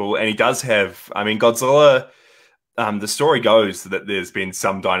indestructible, and he does have. I mean, Godzilla. The story goes that there's been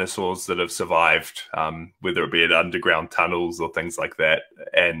some dinosaurs that have survived, whether it be in underground tunnels or things like that,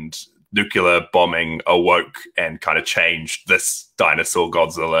 and nuclear bombing awoke and kind of changed this dinosaur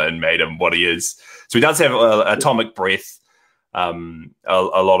Godzilla and made him what he is. So he does have atomic breath, a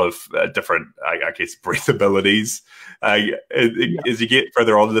lot of different, I guess, breath abilities. Yeah, As you get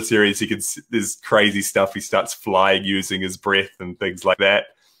further on in the series, there's crazy stuff. He starts flying using his breath and things like that.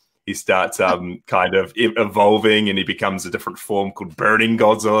 He starts kind of evolving, and he becomes a different form called Burning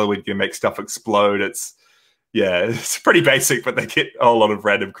Godzilla, where you can make stuff explode. It's pretty basic, but they get a whole lot of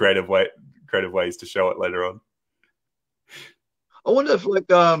random creative ways to show it later on. I wonder if like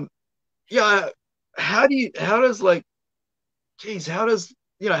yeah, how does like geez how does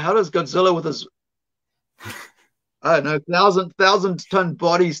Godzilla with his I don't know thousand ton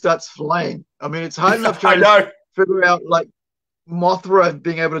body starts flying? I mean, it's hard enough I trying to know. figure out like Mothra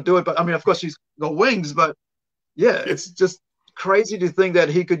being able to do it, but I mean, of course, she's got wings. But yeah, it's just crazy to think that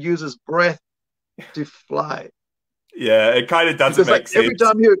he could use his breath to fly. Yeah, it kind of doesn't Because like make sense.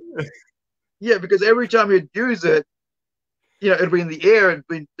 because every time he'd use it, it'd be in the air,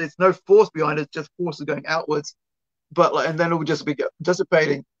 there's no force behind it, just forces going outwards. But like, and then it would just be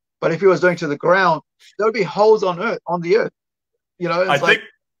dissipating. But if he was going to the ground, there would be holes on the earth. I It's like think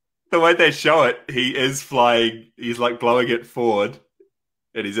the way they show it, he is flying. He's like blowing it forward,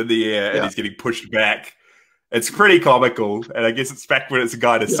 and he's in the air, and yeah, he's getting pushed back. It's pretty comical, and I guess it's back when it's a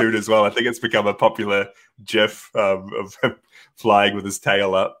guy in a suit as well. I think it's become a popular GIF of him flying with his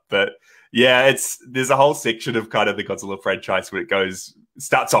tail up. But yeah, there's a whole section of kind of the Godzilla franchise where it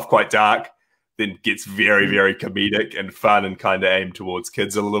starts off quite dark, then gets very, very comedic and fun and kind of aimed towards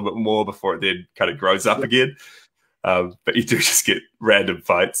kids a little bit more before it then kind of grows up again. But you do just get random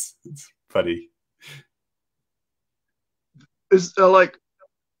fights. It's funny. Is like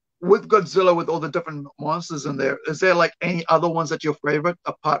with Godzilla, with all the different monsters in there, is there like any other ones that your favorite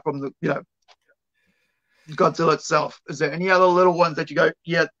apart from the Godzilla itself? Is there any other little ones that you go,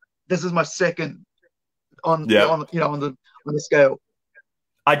 yeah, this is my second on the scale?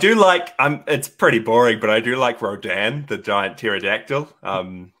 I do like. It's pretty boring, but I do like Rodan, the giant pterodactyl.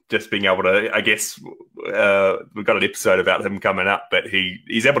 Just being able to, I guess, we've got an episode about him coming up, but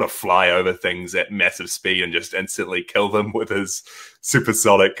he's able to fly over things at massive speed and just instantly kill them with his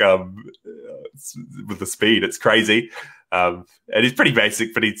supersonic with the speed. It's crazy. And he's pretty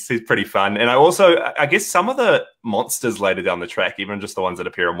basic, but he's pretty fun. And I guess some of the monsters later down the track, even just the ones that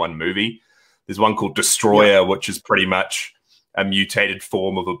appear in one movie, there's one called Destroyer, which is pretty much a mutated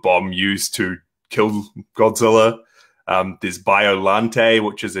form of a bomb used to kill Godzilla. There's Biolante,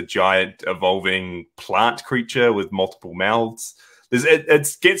 which is a giant evolving plant creature with multiple mouths.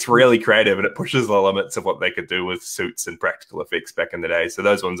 It gets really creative, and it pushes the limits of what they could do with suits and practical effects back in the day. So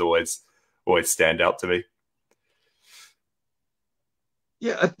those ones always stand out to me.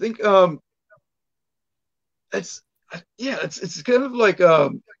 Yeah, I think it's kind of like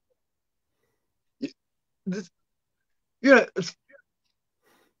it's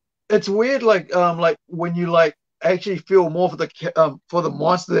weird, like when you like actually feel more for the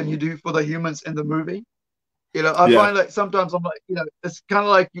monster than you do for the humans in the movie. I find like sometimes I'm like, it's kind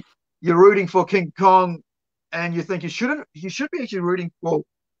of like you're rooting for King Kong, and you think you should be actually rooting for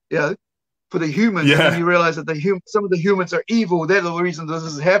for the humans, and you realize that some of the humans are evil. They're the reason this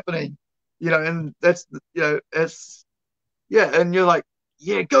is happening, and that's and you're like,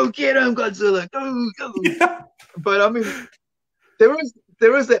 yeah, go get him, Godzilla, go. Yeah. But I mean, there is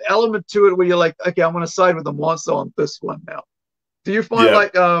that element to it where you're like, okay, I'm going to side with the monster on this one now. Do you find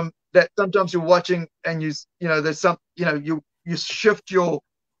like that sometimes you're watching and there's some you shift your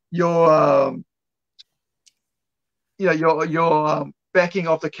backing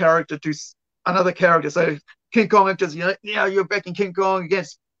of the character to another character? So King Kong actors, you're backing King Kong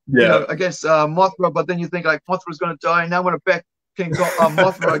against against Mothra, but then you think like Mothra's going to die, and now I'm going to back King Kong,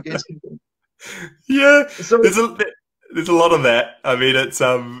 Mothra against King Kong. Yeah, so there's a lot of that. I mean, it's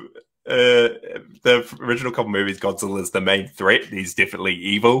the original couple movies, Godzilla is the main threat. He's definitely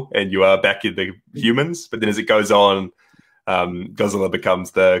evil, and you are back in the humans. But then as it goes on, Godzilla becomes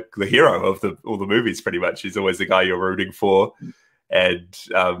the hero of all the movies. Pretty much, he's always the guy you're rooting for. And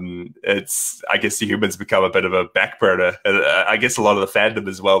I guess the humans become a bit of a back burner. I guess a lot of the fandom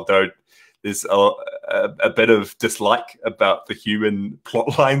as well don't. There's a bit of dislike about the human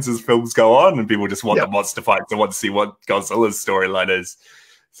plot lines as films go on, and people just want the monster fights and want to see what Godzilla's storyline is.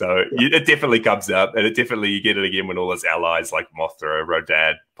 So it definitely comes up, and you get it again when all his allies like Mothra,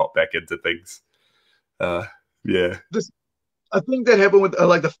 Rodan pop back into things. I think that happened with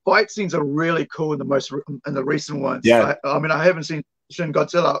like the fight scenes are really cool in the recent ones. Yeah, I mean, I haven't seen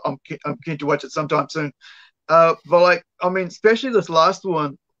Godzilla. I'm keen to watch it sometime soon. But like, I mean, especially this last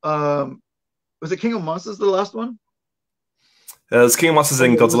one. Was it King of Monsters, the last one? It was King of Monsters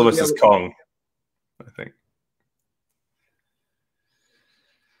and Godzilla vs. Kong, I think.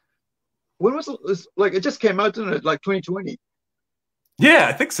 When was it? Like, it just came out, didn't it? Like 2020. Yeah,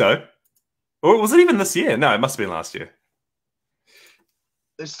 I think so. Or was it even this year? No, it must have been last year.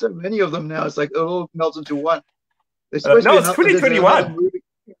 There's so many of them now. It's like it all melts into one. No, it's 2021.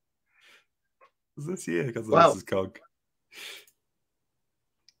 It was this year, Godzilla vs. Kong.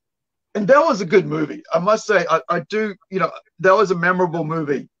 And that was a good movie, I must say. I do, that was a memorable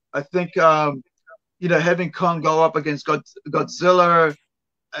movie. I think, having Kong go up against Godzilla,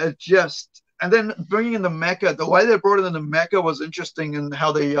 and then bringing in the mecha. The way they brought in the mecha was interesting, in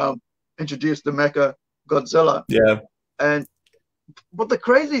how they introduced the mecha Godzilla. Yeah. But the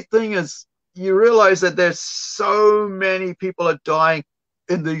crazy thing is, you realize that there's so many people are dying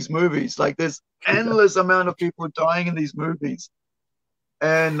in these movies. Like, there's endless amount of people dying in these movies.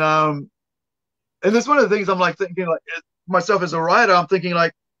 And that's one of the things I'm like thinking, like, myself as a writer, I'm thinking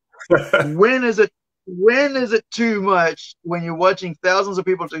like, when is it too much when you're watching thousands of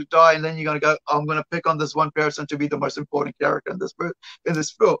people to die, and then you're gonna go, I'm gonna pick on this one person to be the most important character in this film, in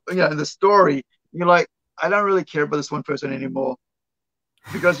the story. And you're like, I don't really care about this one person anymore,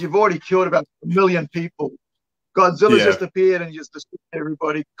 because you've already killed about 1 million people. Godzilla's just appeared and just destroyed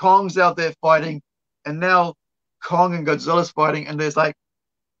everybody. Kong's out there fighting, and now Kong and Godzilla's fighting, and there's like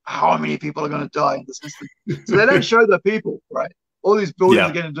how many people are going to die in this instant. So they don't show the people, right? All these buildings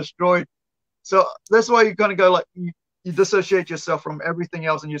are getting destroyed. So that's why you kind of go like you dissociate yourself from everything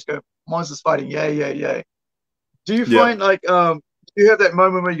else and you just go monsters fighting, yay. Do you find like you have that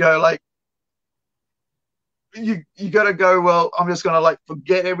moment where you go like you gotta go, well, I'm just gonna like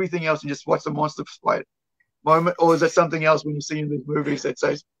forget everything else and just watch the monsters fight moment, or is that something else when you see in these movies that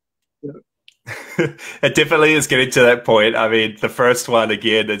says, you know? It definitely is getting to that point. I mean, the first one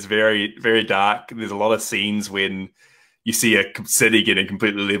again is very, very dark. There's a lot of scenes when you see a city getting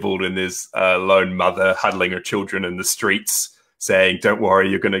completely leveled, and there's a lone mother huddling her children in the streets, saying, "Don't worry,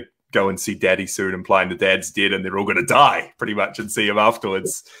 you're going to go and see Daddy soon," implying the dad's dead, and they're all going to die pretty much, and see him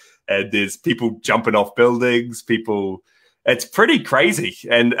afterwards. And there's people jumping off buildings, people. It's pretty crazy,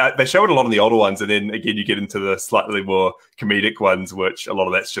 and they show it a lot in the older ones, and then again you get into the slightly more comedic ones, which a lot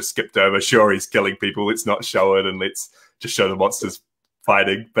of that's just skipped over. Sure, he's killing people, let's not show it, and let's just show the monsters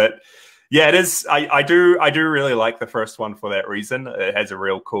fighting. But yeah, it is. I do really like the first one for that reason. It has a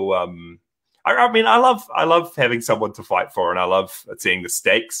real cool. I mean, I love having someone to fight for, and I love seeing the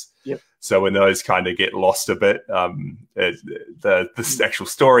stakes. Yep. So when those kind of get lost a bit, the actual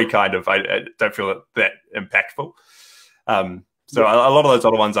story kind of I don't feel that impactful. So a lot of those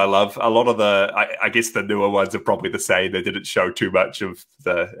other ones I love. A lot of I guess the newer ones are probably the same. They didn't show too much of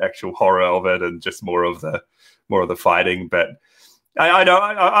the actual horror of it, and just more of the fighting. But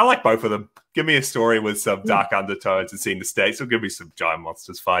I like both of them. Give me a story with some dark undertones and seeing the stakes, or give me some giant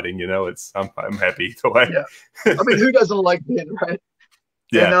monsters fighting. You know, I'm happy either way. Yeah, I mean, who doesn't like that, right?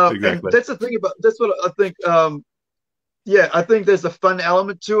 Yeah, and, exactly. And that's the thing about that's what I think. I think there's a fun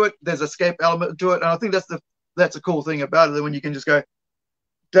element to it. There's escape element to it, and I think that's a cool thing about it. When you can just go,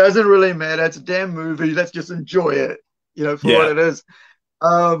 doesn't really matter. It's a damn movie. Let's just enjoy it, you know, for what it is.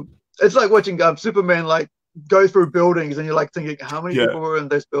 It's like watching Superman like go through buildings, and you're like thinking, how many people were in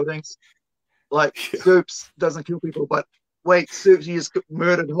those buildings? Like Soups doesn't kill people, but wait, Soups, you just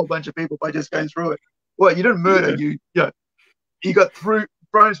murdered a whole bunch of people by just going through it. Well, you didn't murder. You got thrown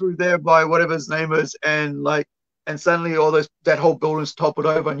through there by whatever his name is, and suddenly that whole building's toppled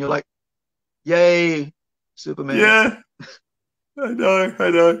over, and you're like, yay, Superman. Yeah, I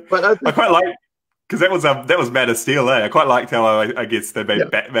know. But I quite like, because that was Man of Steel. I quite liked how I guess they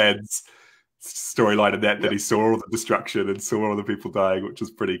made Batman's storyline in that he saw all the destruction and saw all the people dying, which was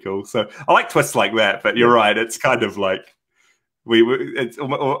pretty cool. So I like twists like that. But you're right, it's kind of like it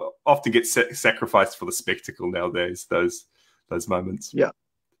often gets sacrificed for the spectacle nowadays. Those moments. Yeah.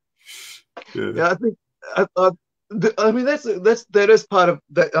 I think. I mean, that is part of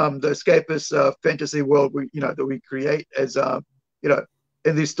the escapist fantasy world that we create as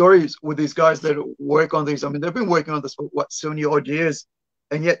in these stories with these guys that work on these. I mean, they've been working on this for 70 odd years,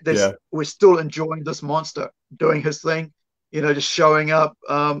 and yet we're still enjoying this monster doing his thing, just showing up.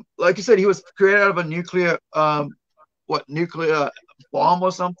 Like you said, he was created out of a nuclear bomb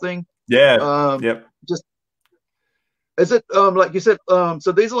or something. Just is it like you said?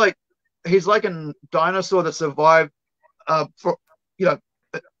 So these are he's like a dinosaur that survived in the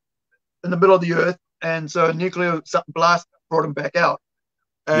middle of the earth, and so a nuclear blast brought him back out.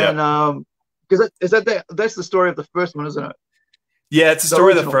 And because that's the story of the first one, isn't it? Yeah, it's the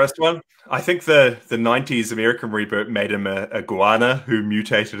story of the first one. I think the 90s American reboot made him a iguana who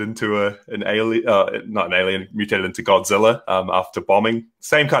mutated into an alien, not an alien, mutated into Godzilla after bombing.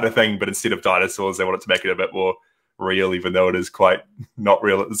 Same kind of thing, but instead of dinosaurs, they wanted to make it a bit more real, even though it is quite not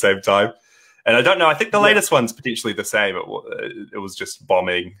real at the same time. And I don't know, I think the latest one's potentially the same. It was just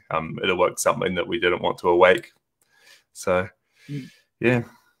bombing. It awoke something that we didn't want to awake. So, yeah.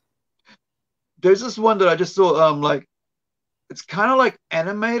 There's this one that I just saw, it's kind of like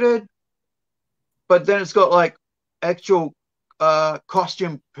animated, but then it's got like actual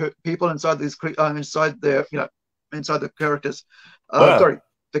costume people inside these inside the characters. Sorry,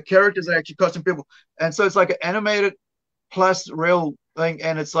 the characters are actually costume people, and so it's like an animated plus real thing,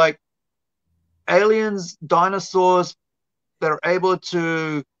 and it's like aliens, dinosaurs that are able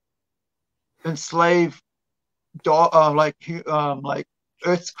to enslave like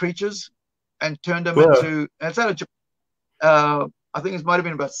Earth's creatures and turn them into. And it's out of I think it might have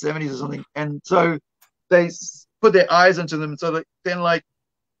been about 70s or something, and so they put their eyes into them, so that then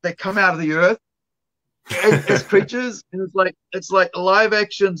they come out of the earth as creatures, and it's like live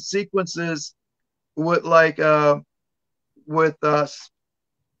action sequences with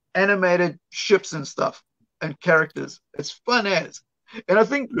animated ships and stuff and characters. It's fun as, and I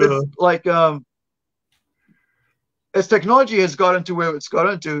think it's like as technology has gotten to where it's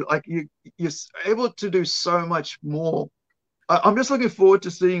gotten to, like you're able to do so much more. I'm just looking forward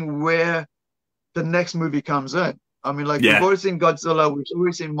to seeing where the next movie comes in. I mean, like we've Yeah. already seen Godzilla, we've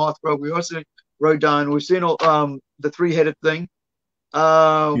already seen Mothra, we've also seen Rodan, we've seen all the three-headed thing.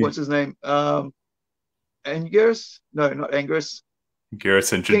 What's his name? Angus? No, not Angus.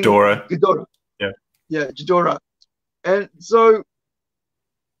 Garrison King Ghidorah. Ghidorah. Yeah. Yeah, Ghidorah. And so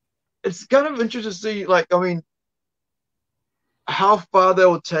it's kind of interesting to see, like, I mean, how far they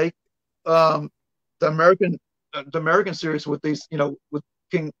will take the American series with these, you know, with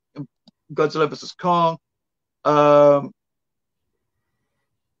King Godzilla versus Kong. And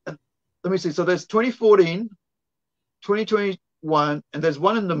let me see. So there's 2014, 2021, and there's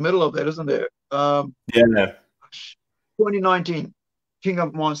one in the middle of that, isn't there? Yeah. 2019, King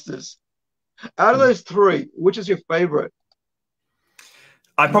of Monsters. Out of those three, which is your favorite?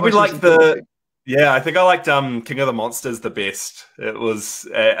 I probably like I think I liked King of the Monsters the best. It was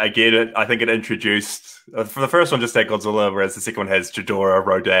again, I think it introduced for the first one just had Godzilla, whereas the second one has Ghidorah,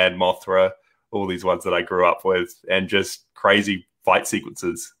 Rodan, Mothra, all these ones that I grew up with, and just crazy fight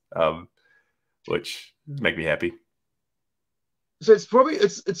sequences, which make me happy. So it's probably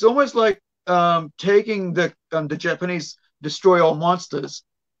it's almost like taking the Japanese destroy all monsters,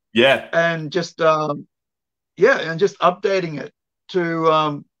 and just and just updating it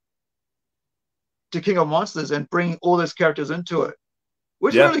to King of Monsters and bringing all those characters into it,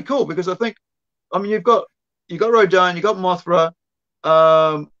 which is really cool because I think, I mean, you got Rodan, you got Mothra,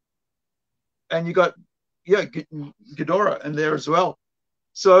 and you got Ghidorah in there as well.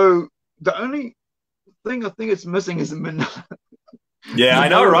 So the only thing I think it's missing is Manila. Yeah, I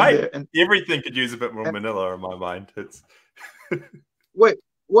know, right? And everything could use a bit more Manila in my mind. It's wait,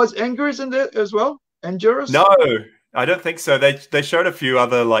 was Angus in there as well? Anguirus? No, I don't think so. They showed a few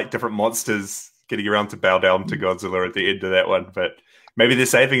other like different monsters getting around to bow down to Godzilla at the end of that one, but maybe they're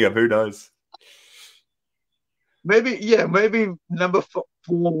saving him. Who knows? Maybe number 4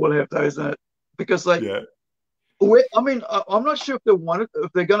 will have those in it because like I mean, I'm not sure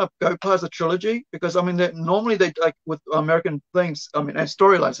if they're gonna go past a trilogy because I mean normally they like with American things. I mean, and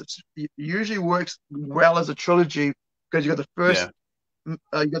storylines, it usually works well as a trilogy because you got the first, you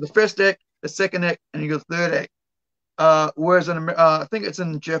got the first act, the second act, and you got the third act. Whereas I think it's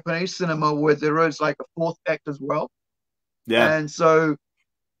in Japanese cinema where there is like a fourth act as well. Yeah, and so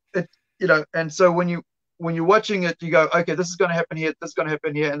and so when you're watching it, you go, okay, this is going to happen here, this is going to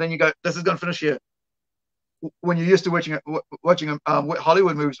happen here, and then you go, this is going to finish here. When you're used to watching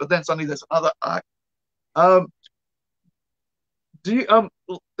Hollywood movies, but then suddenly there's another arc. Do you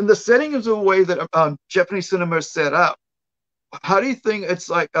in the setting of the way that Japanese cinema is set up, how do you think it's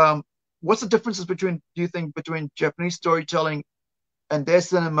like? What's the differences between Japanese storytelling and their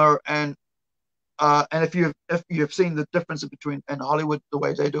cinema, and if you've seen the difference between in Hollywood the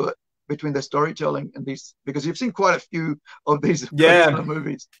way they do it between the storytelling and these, because you've seen quite a few of these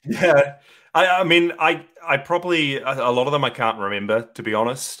movies. Yeah, I mean, I probably a lot of them I can't remember, to be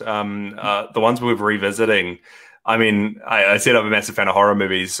honest. The ones we were revisiting. I mean, I said I'm a massive fan of horror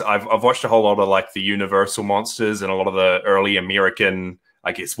movies. I've watched a whole lot of like the Universal monsters and a lot of the early American,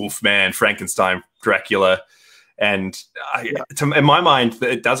 I guess, Wolfman, Frankenstein, Dracula. And in my mind,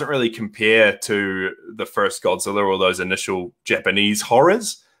 it doesn't really compare to the first Godzilla or those initial Japanese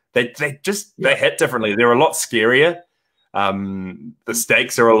horrors. They hit differently. They're a lot scarier. The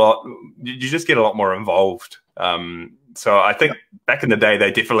stakes are a lot. You just get a lot more involved. So I think back in the day,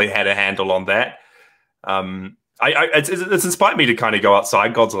 they definitely had a handle on that. It's inspired me to kind of go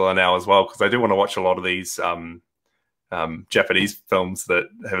outside Godzilla now as well, because I do want to watch a lot of these Japanese films that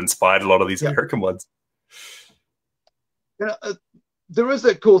have inspired a lot of these American ones. There is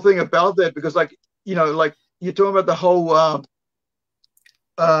that cool thing about that because, like, like you're talking about the whole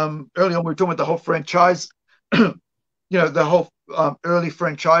early on we were talking about the whole franchise, the whole early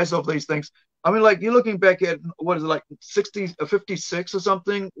franchise of these things. I mean, like you're looking back at what is it, like 60 or 56 or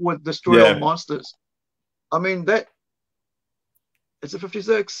something with Destroy All Monsters. I mean that it's a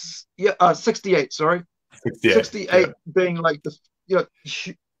 56, 68. Sorry, 68 being like the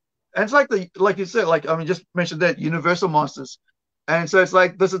and it's like you said, like I mean, just mentioned that Universal monsters, and so it's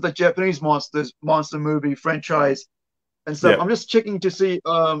like this is the Japanese monster movie franchise, and so I'm just checking to see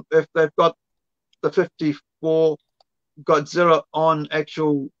if they've got the 54 Godzilla on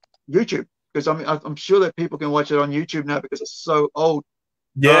actual YouTube, because I mean I'm sure that people can watch it on YouTube now because it's so old.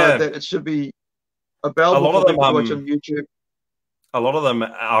 That it should be available for people to watch on YouTube. A lot of them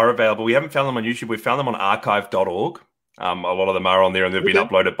are available. We haven't found them on YouTube. We found them on archive.org. A lot of them are on there, and they've been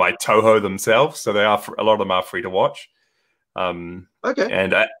uploaded by Toho themselves, so they are. A lot of them are free to watch. And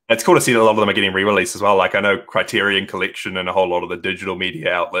it's cool to see that a lot of them are getting re-released as well. Like I know Criterion Collection and a whole lot of the digital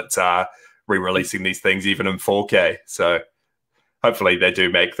media outlets are re-releasing these things even in 4K. So hopefully they do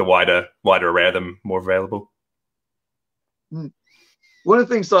make the wider array of them more available. One of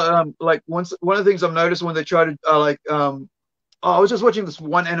the things one of the things I've noticed when they try to I was just watching this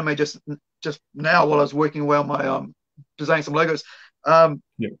one anime just now while I was working while my designing some Legos.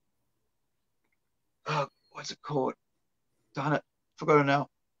 What's it called? Darn it, forgot it now.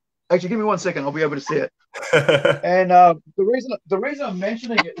 Actually, give me 1 second. I'll be able to see it. And the reason I'm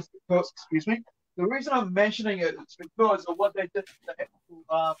mentioning it is because, excuse me, the reason I'm mentioning it is because of what they did to the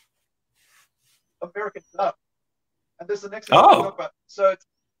actual American dub. And this is the next thing I'll talk about.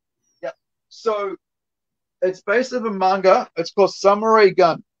 So it's based on a manga. It's called Samurai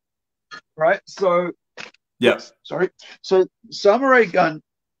Gun, right? So yes, sorry. So Samurai Gun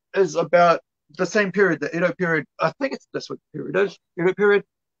is about the same period, the Edo period. I think that's what the period is. Edo period,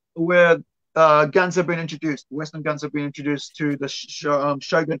 where guns have been introduced. Western guns have been introduced to the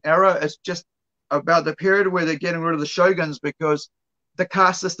Shogun era. It's just about the period where they're getting rid of the Shoguns because the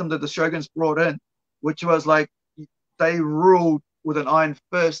caste system that the Shoguns brought in, which was like they ruled with an iron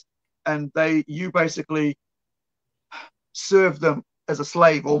fist, and you basically served them as a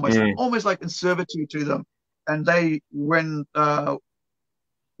slave, almost like in servitude to them. And they, when the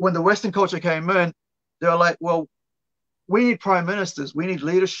Western culture came in, they were like, well, we need prime ministers, we need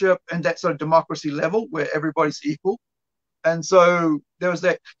leadership, and that sort of democracy level where everybody's equal. And so there was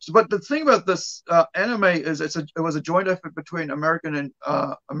that. But the thing about this anime is it was a joint effort between American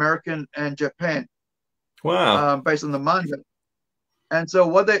and Japan. Wow. Based on the manga. And so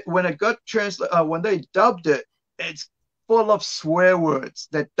when they dubbed it, it's full of swear words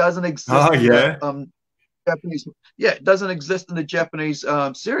that doesn't exist in the Japanese. Yeah, it doesn't exist in the Japanese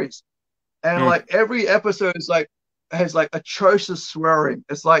series. And like every episode is has atrocious swearing.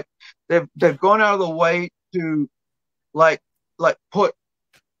 It's like they've gone out of the way to like put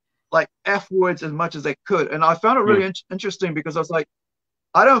like F words as much as they could. And I found it really interesting because I was like,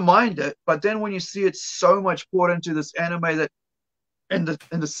 I don't mind it, but then when you see it so much poured into this anime that in the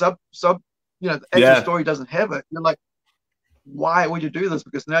sub the actual story doesn't have it, you're like, why would you do this?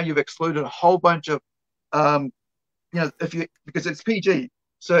 Because now you've excluded a whole bunch of because it's PG.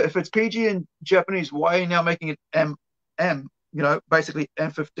 So if it's PG in Japanese, why are you now making it M, basically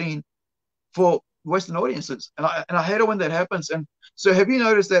M15 for Western audiences? And I hate it when that happens. And so have you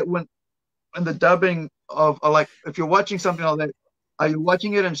noticed that when in the dubbing of if you're watching something like that, are you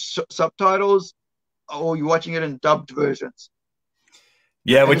watching it in subtitles or are you watching it in dubbed versions?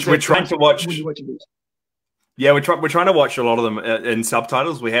 Yeah, we're trying to watch. Yeah, we're trying to watch a lot of them in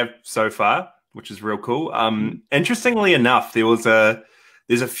subtitles. We have so far, which is real cool. Interestingly enough, there's a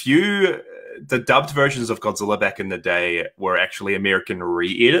few the dubbed versions of Godzilla back in the day were actually American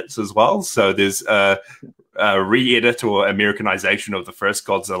re-edits as well. So there's a re-edit or Americanization of the first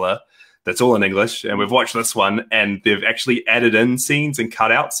Godzilla that's all in English, and we've watched this one, and they've actually added in scenes and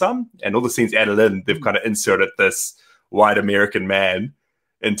cut out some, and all the scenes added in, they've kind of inserted this white American man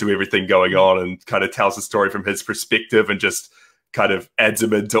into everything going on and kind of tells the story from his perspective and just kind of adds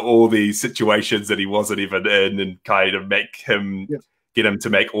him into all these situations that he wasn't even in and kind of get him to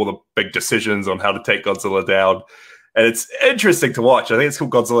make all the big decisions on how to take Godzilla down. And it's interesting to watch. I think it's called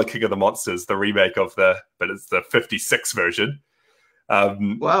Godzilla King of the Monsters, the remake of but it's the 56 version.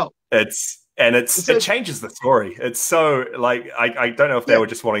 Wow. It changes the story. It's so I don't know if they were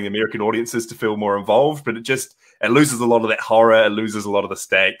just wanting the American audiences to feel more involved, but it loses a lot of that horror, it loses a lot of the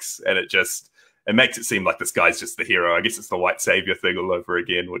stakes, and it makes it seem like this guy's just the hero. I guess it's the white savior thing all over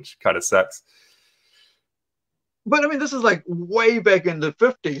again, which kind of sucks. But I mean, this is like way back in the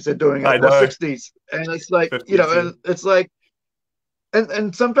 50s they're doing it, or 60s, and it's like 50s, and it's like.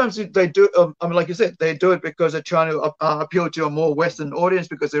 And sometimes they do, like you said, they do it because they're trying to appeal to a more Western audience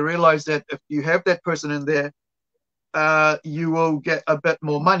because they realize that if you have that person in there, you will get a bit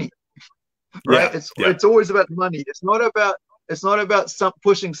more money, right? It's always about money. It's not about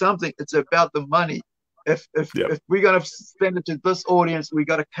pushing something. It's about the money. If we're going to send it to this audience, we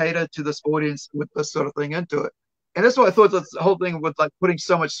got to cater to this audience with this sort of thing into it. And that's why I thought that the whole thing with like putting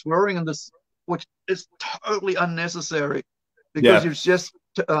so much swearing in this, which is totally unnecessary. Because you've just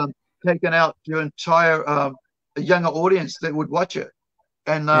taken out your entire younger audience that would watch it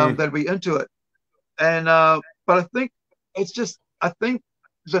and that'd be into it. And but I think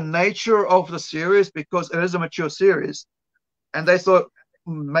the nature of the series, because it is a mature series, and they thought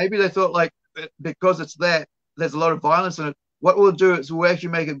like because it's there's a lot of violence in it. What we'll do is we'll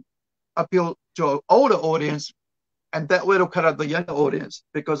actually make it appeal to an older audience, and that way it'll cut out the younger audience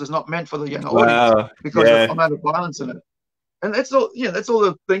because it's not meant for the younger audience because of the amount of violence in it. And that's all. That's all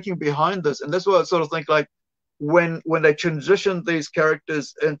the thinking behind this, and that's what I sort of think. Like when they transition these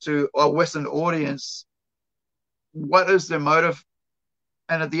characters into a Western audience, what is their motive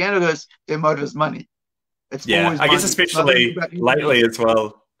and at the end of this, their motive is money. It's always I guess money. especially lately as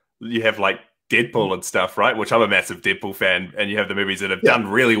well, you have like Deadpool and stuff, right? Which I'm a massive Deadpool fan, and you have the movies that have done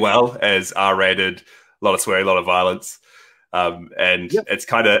really well as R-rated, a lot of swearing, a lot of violence. And it's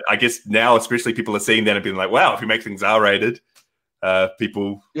kind of, I guess now, especially people are seeing that and being like, wow, if you make things R-rated,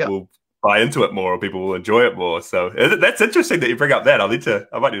 people will buy into it more, or people will enjoy it more. So that's interesting that you bring up that. I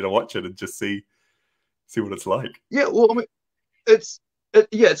might need to watch it and just see what it's like. Yeah, well, I mean, it's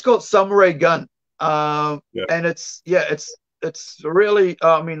called Samurai Gun, and it's really,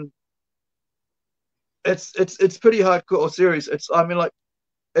 I mean, it's pretty hardcore series. It's not like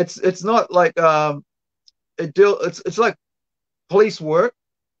it's like police work.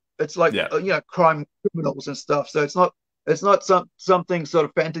 It's like crime criminals and stuff. So it's not something sort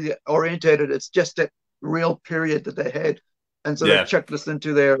of fantasy orientated. It's just that real period that they had, and so they checked this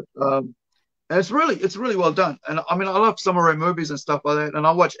into their and it's really well done. And I mean, I love samurai movies and stuff like that, and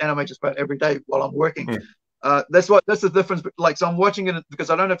I watch anime just about every day while I'm working. That's the difference. Like, so I'm watching it because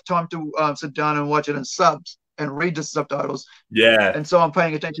I don't have time to sit down and watch it in subs and read the subtitles. Yeah. And so I'm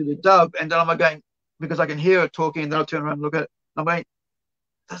paying attention to the dub, and then I'm going, because I can hear it talking, and then I'll turn around and look at it. And I'm going,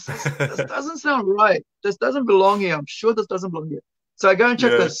 this doesn't sound right. This doesn't belong here. I'm sure this doesn't belong here. So I go and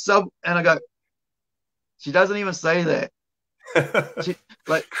check the sub, and I go, she doesn't even say that. She,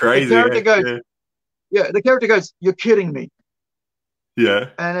 like, crazy. The character goes, the character goes, "You're kidding me." Yeah.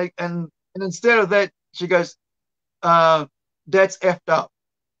 And instead of that, she goes, "That's effed up."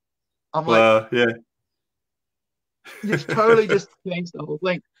 I'm like, you've totally just changed the whole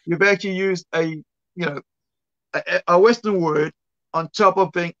thing. You've actually used a Western word on top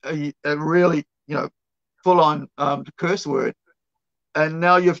of being a really, full-on curse word, and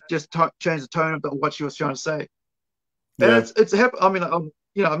now you've just changed the tone of what she was trying to say. And it's I mean, I've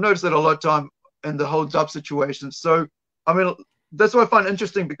noticed that a lot of time in the whole dub situation. So, I mean, that's what I find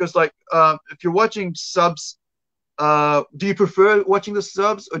interesting, because, like, if you're watching subs, do you prefer watching the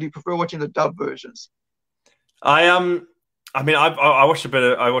subs, or do you prefer watching the dub versions? I mean, I watched a bit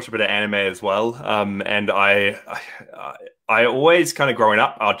of anime as well, and I always kind of growing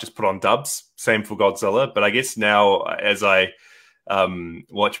up, I'd just put on dubs. Same for Godzilla, but I guess now as I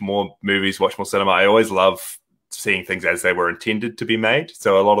watch more movies, watch more cinema, I always love seeing things as they were intended to be made.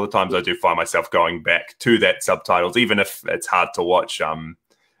 So a lot of the times I do find myself going back to that subtitles, even if it's hard to watch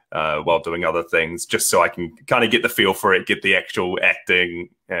while doing other things, just so I can kind of get the feel for it, get the actual acting,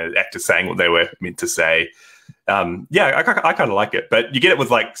 actors saying what they were meant to say. I kind of like it. But you get it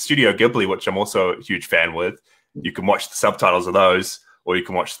with like Studio Ghibli, which I'm also a huge fan with. You can watch the subtitles of those, or you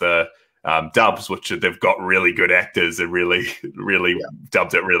can watch the dubs, which they've got really good actors and really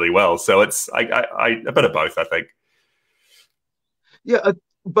dubbed it really well. So it's a bit of both, I think. Yeah,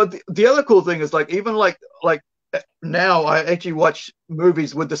 but the other cool thing is, like, even like now I actually watch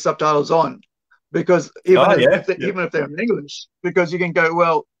movies with the subtitles on, because even if they're in English, because you can go,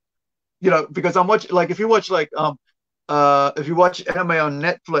 well, because I'm watching, like, if you watch anime on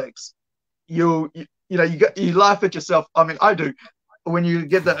Netflix, you laugh at yourself. I mean, I do, when you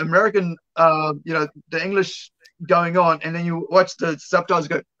get the American, the English going on, and then you watch the subtitles,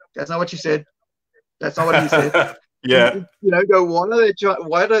 go, that's not what you said. That's not what you said. Go,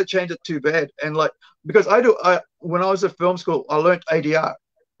 why do they change it too bad? And, like, because when I was at film school, I learned ADR,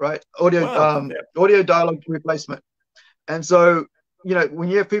 right? Audio dialogue replacement. And so, when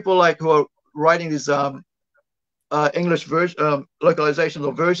you have people like who are writing these English localizations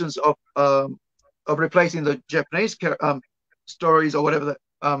or versions of replacing the Japanese stories or whatever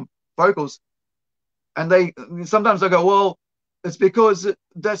the vocals, and sometimes they go, well, it's because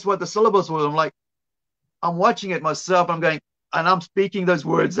that's what the syllables were. I'm like, I'm watching it myself, I'm going, and I'm speaking those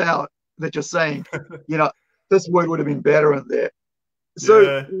words out that you're saying. This word would have been better in there.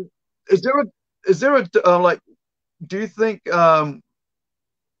 So is there a like, do you think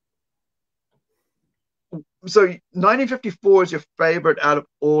so 1954 is your favorite out of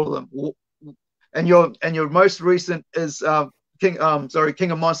all of them, and your most recent is King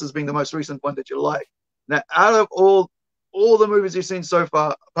of Monsters being the most recent one that you like? Now, out of all the movies you've seen so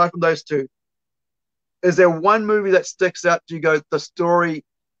far, apart from those two, is there one movie that sticks out to you, go, the story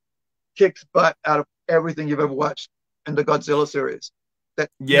kicks butt out of everything you've ever watched in the Godzilla series that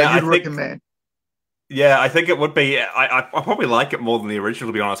you'd recommend? Yeah, I think it would be. I probably like it more than the original,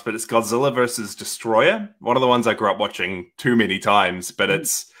 to be honest, but it's Godzilla versus Destroyer. One of the ones I grew up watching too many times, but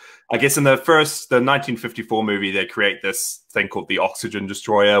it's, I guess, in the 1954 movie, they create this thing called the Oxygen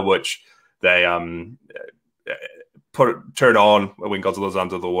Destroyer, which they turn on when Godzilla's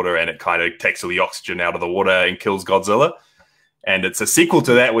under the water, and it kind of takes all the oxygen out of the water and kills Godzilla. And it's a sequel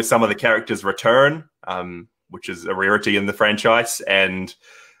to that where some of the characters return. which is a rarity in the franchise, and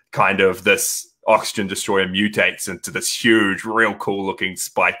kind of this oxygen destroyer mutates into this huge, real cool looking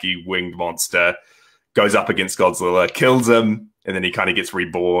spiky winged monster, goes up against Godzilla, kills him, and then he kind of gets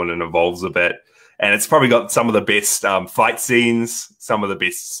reborn and evolves a bit. And it's probably got some of the best fight scenes, some of the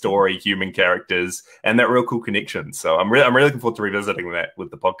best story, human characters, and that real cool connection. So I'm really looking forward to revisiting that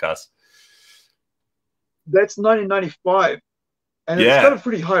with the podcast. That's 1995, and it's got a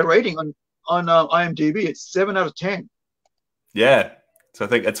pretty high rating on IMDb. It's 7 out of 10. Yeah, so I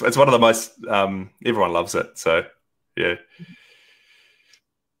think it's one of the most everyone loves it. So yeah.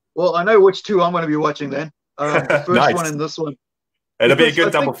 Well, I know which two I'm going to be watching then. The first one and this one. It'll be a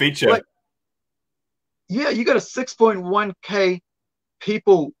good double feature. Like, yeah, you got a 6.1K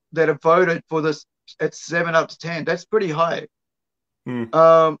people that have voted for this at 7 out of 10. That's pretty high.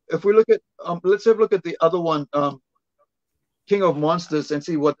 If we look at, let's have a look at the other one, King of Monsters, and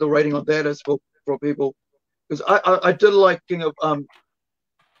see what the rating on that is for people. Because I did like King of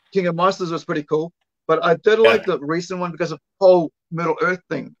Monsters was pretty cool, but I did like the recent one because of the whole Middle Earth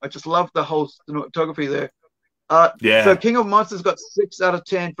thing. I just love the whole cinematography there. So King of Monsters got 6 out of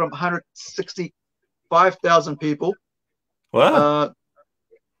 10 from 165,000 people. Wow.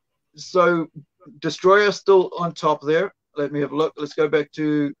 So Destroyer still on top there. Let me have a look. Let's go back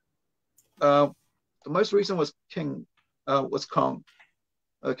to the most recent was Kong.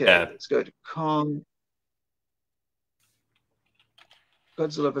 Okay, let's go to Kong.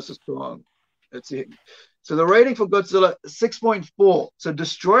 Godzilla versus Kong. Let's see. So the rating for Godzilla 6.4. So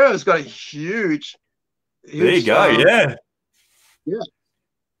Destroyer has got a huge. There you go. Yeah.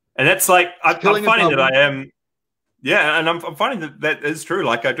 And that's like I'm finding that I am. Yeah, and I'm finding that is true.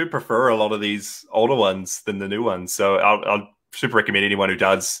 Like I do prefer a lot of these older ones than the new ones. So I'll super recommend anyone who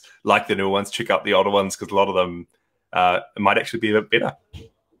does like the new ones check out the older ones because a lot of them might actually be a bit better.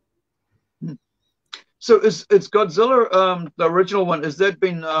 So is Godzilla the original one? Is that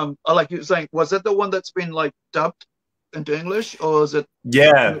been like you were saying? Was that the one that's been like dubbed into English, or is it?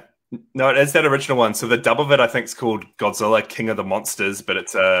 Yeah. No, it is that original one. So the dub of it, I think, is called Godzilla King of the Monsters, but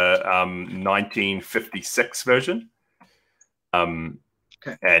it's a 1956 version. And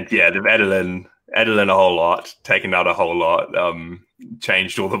yeah, they've added in a whole lot, taken out a whole lot,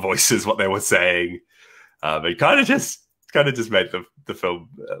 changed all the voices, what they were saying. It kind of just made the film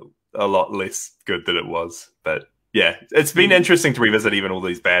a lot less good than it was. But yeah, it's been interesting to revisit even all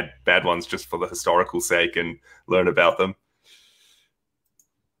these bad ones just for the historical sake and learn about them.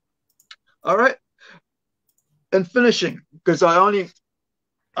 All right. And finishing, because I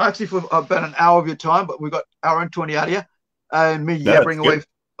actually for about an hour of your time, but we've got hour and 20 out of here, and me yabbering away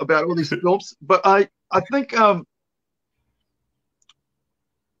about all these films. But I think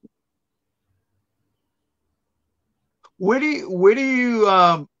where do you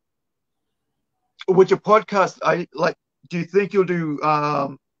with your podcast? Do you think you'll do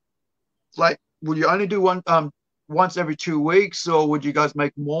like will you only do one once every 2 weeks, or would you guys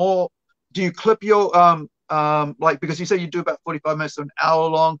make more? Do you clip your like because you say you do about 45 minutes to an hour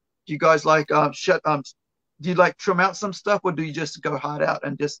long? Do you guys like do you like trim out some stuff, or do you just go hard out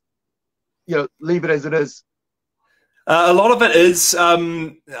and just leave it as it is? A lot of it is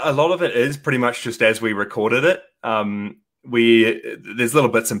pretty much just as we recorded it. There's little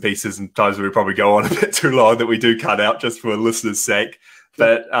bits and pieces and times where we probably go on a bit too long that we do cut out just for listeners' sake.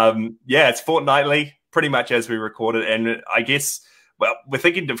 But yeah, it's fortnightly, pretty much as we record it, and I guess. Well, we're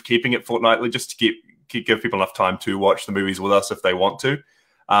thinking of keeping it fortnightly just to give people enough time to watch the movies with us if they want to.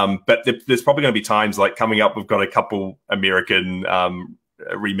 But there's probably going to be times like coming up, we've got a couple American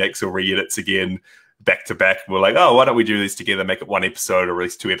remakes or re-edits again, back to back. We're like, oh, why don't we do these together, make it one episode or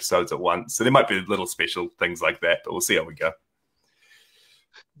release 2 episodes at once? So there might be little special things like that, but we'll see how we go.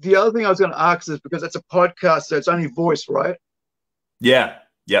 The other thing I was going to ask is because it's a podcast, so it's only voice, right? Yeah.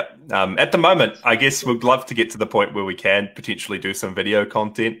 Yeah. At the moment, I guess we'd love to get to the point where we can potentially do some video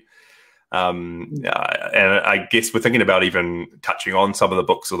content. And I guess we're thinking about even touching on some of the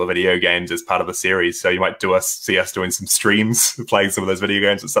books or the video games as part of the series. So you might see us doing some streams, playing some of those video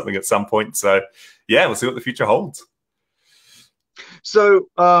games or something at some point. So yeah, we'll see what the future holds. So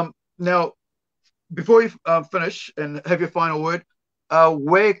now, before you finish and have your final word,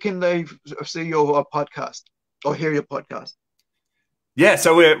 where can they see your podcast or hear your podcast? Yeah,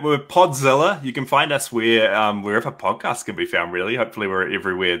 so we're PODZILLA. You can find us wherever podcasts can be found, really. Hopefully we're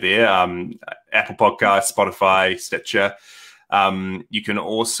everywhere there. Apple Podcasts, Spotify, Stitcher. You can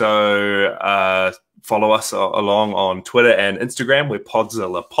also follow us along on Twitter and Instagram. We're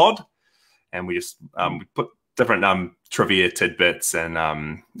PODZILLA Pod. And we just we put different trivia tidbits and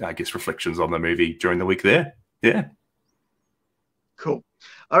I guess reflections on the movie during the week there. Yeah. Cool.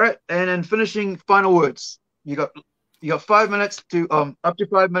 All right. And then finishing final words. You got 5 minutes to up to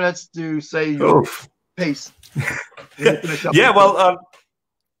 5 minutes to say your piece. Yeah, well,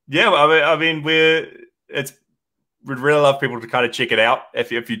 I mean, we'd really love people to kind of check it out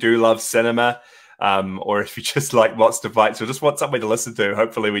if you do love cinema, or if you just like monster fights or just want something to listen to.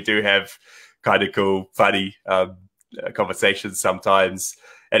 Hopefully, we do have kind of cool, funny conversations sometimes.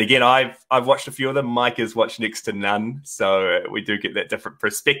 And again, I've watched a few of them. Mike has watched next to none, so we do get that different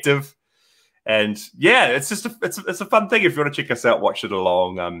perspective. And yeah, it's just it's a fun thing. If you want to check us out, watch it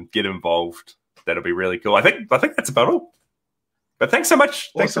along, get involved. That'll be really cool. I think that's about all. But thanks so much.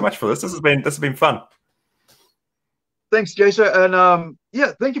 Awesome. Thanks so much for this. This has been fun. Thanks, Jasper, and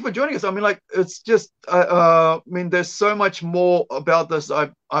yeah, thank you for joining us. I mean, like, it's just I mean, there's so much more about this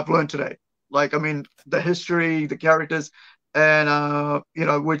I've learned today. Like, I mean, the history, the characters, and you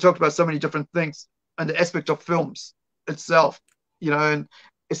know, we talked about so many different things and the aspect of films itself. You know, and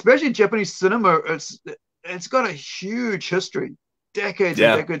especially Japanese cinema, it's got a huge history, decades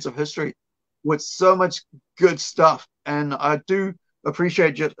and decades of history, with so much good stuff. And I do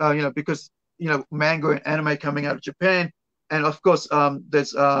appreciate you know, because you know, manga and anime coming out of Japan, and of course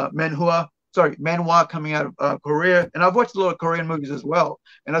there's manhwa coming out of Korea, and I've watched a lot of Korean movies as well.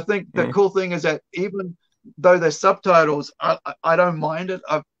 And I think the cool thing is that even though there's subtitles, I don't mind it.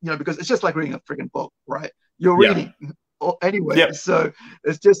 You know, because it's just like reading a freaking book, right? You're reading anyway, so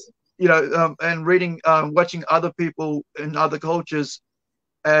it's just, you know, and reading, watching other people in other cultures,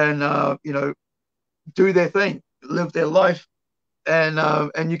 and you know, do their thing, live their life,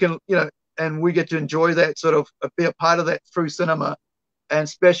 and you can, you know, and we get to enjoy that, sort of be a part of that through cinema, and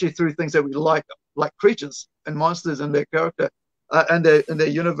especially through things that we like creatures and monsters and their character, and their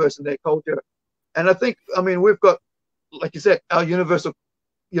universe and their culture. And I think, I mean, we've got, like you said, our universal,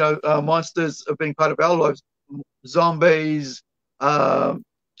 you know, monsters are being part of our lives. Zombies, apart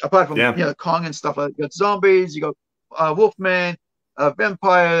from you know, Kong and stuff like that. You got zombies, you got Wolfman,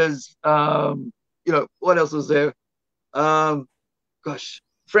 vampires, you know, what else was there? Gosh,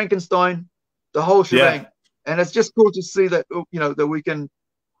 Frankenstein, the whole shebang. And it's just cool to see that, you know, that we can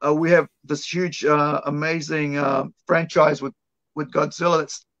we have this huge amazing franchise with Godzilla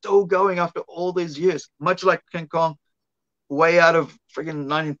that's still going after all these years, much like King Kong, way out of freaking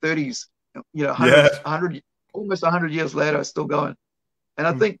 1930s, you know, 100 almost 100 years later, still going. And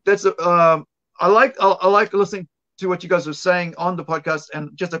I think that's I like listening to what you guys are saying on the podcast,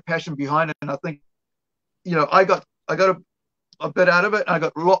 and just a passion behind it. And I think, you know, I got a bit out of it, and I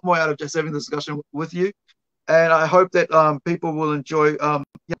got a lot more out of just having this discussion with you. And I hope that people will enjoy,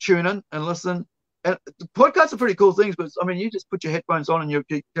 tune in and listen. And the podcasts are pretty cool things, but I mean, you just put your headphones on and you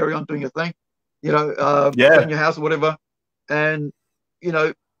carry on doing your thing, you know, in your house or whatever. And, you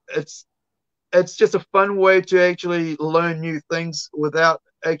know, it's just a fun way to actually learn new things without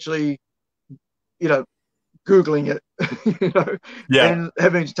actually, you know, Googling it, you know, and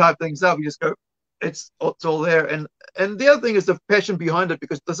having to type things up. You just go, it's all there. And the other thing is the passion behind it,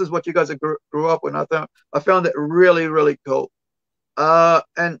 because this is what you guys grew up with. I found it really, really cool.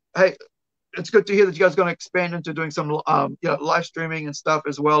 And hey, it's good to hear that you guys are going to expand into doing some, you know, live streaming and stuff,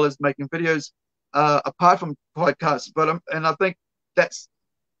 as well as making videos, apart from podcasts. But and I think that's,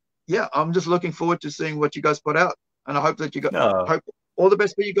 I'm just looking forward to seeing what you guys put out, and I hope that you hope all the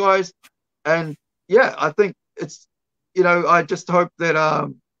best for you guys. And I think it's, you know, I just hope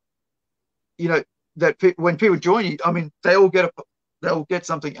that you know, that when people join you, I mean, they'll get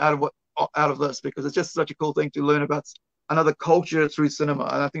something out of this, because it's just such a cool thing to learn about another culture through cinema,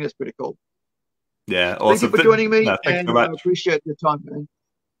 and I think that's pretty cool. Yeah, awesome. Thank you for joining me, and I appreciate your time, man.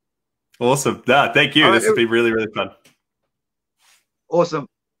 Awesome. Thank you. This has been really, really fun. Awesome.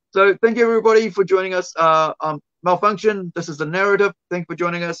 So thank you, everybody, for joining us. Malfunction, this is the narrative. Thank you for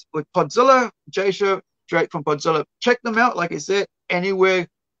joining us with Podzilla, Jasper, straight from Podzilla. Check them out, like I said, anywhere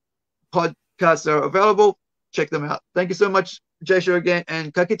podcasts are available. Check them out. Thank you so much, Jasper, again,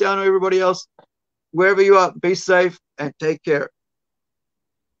 and kakitano, everybody else. Wherever you are, be safe and take care.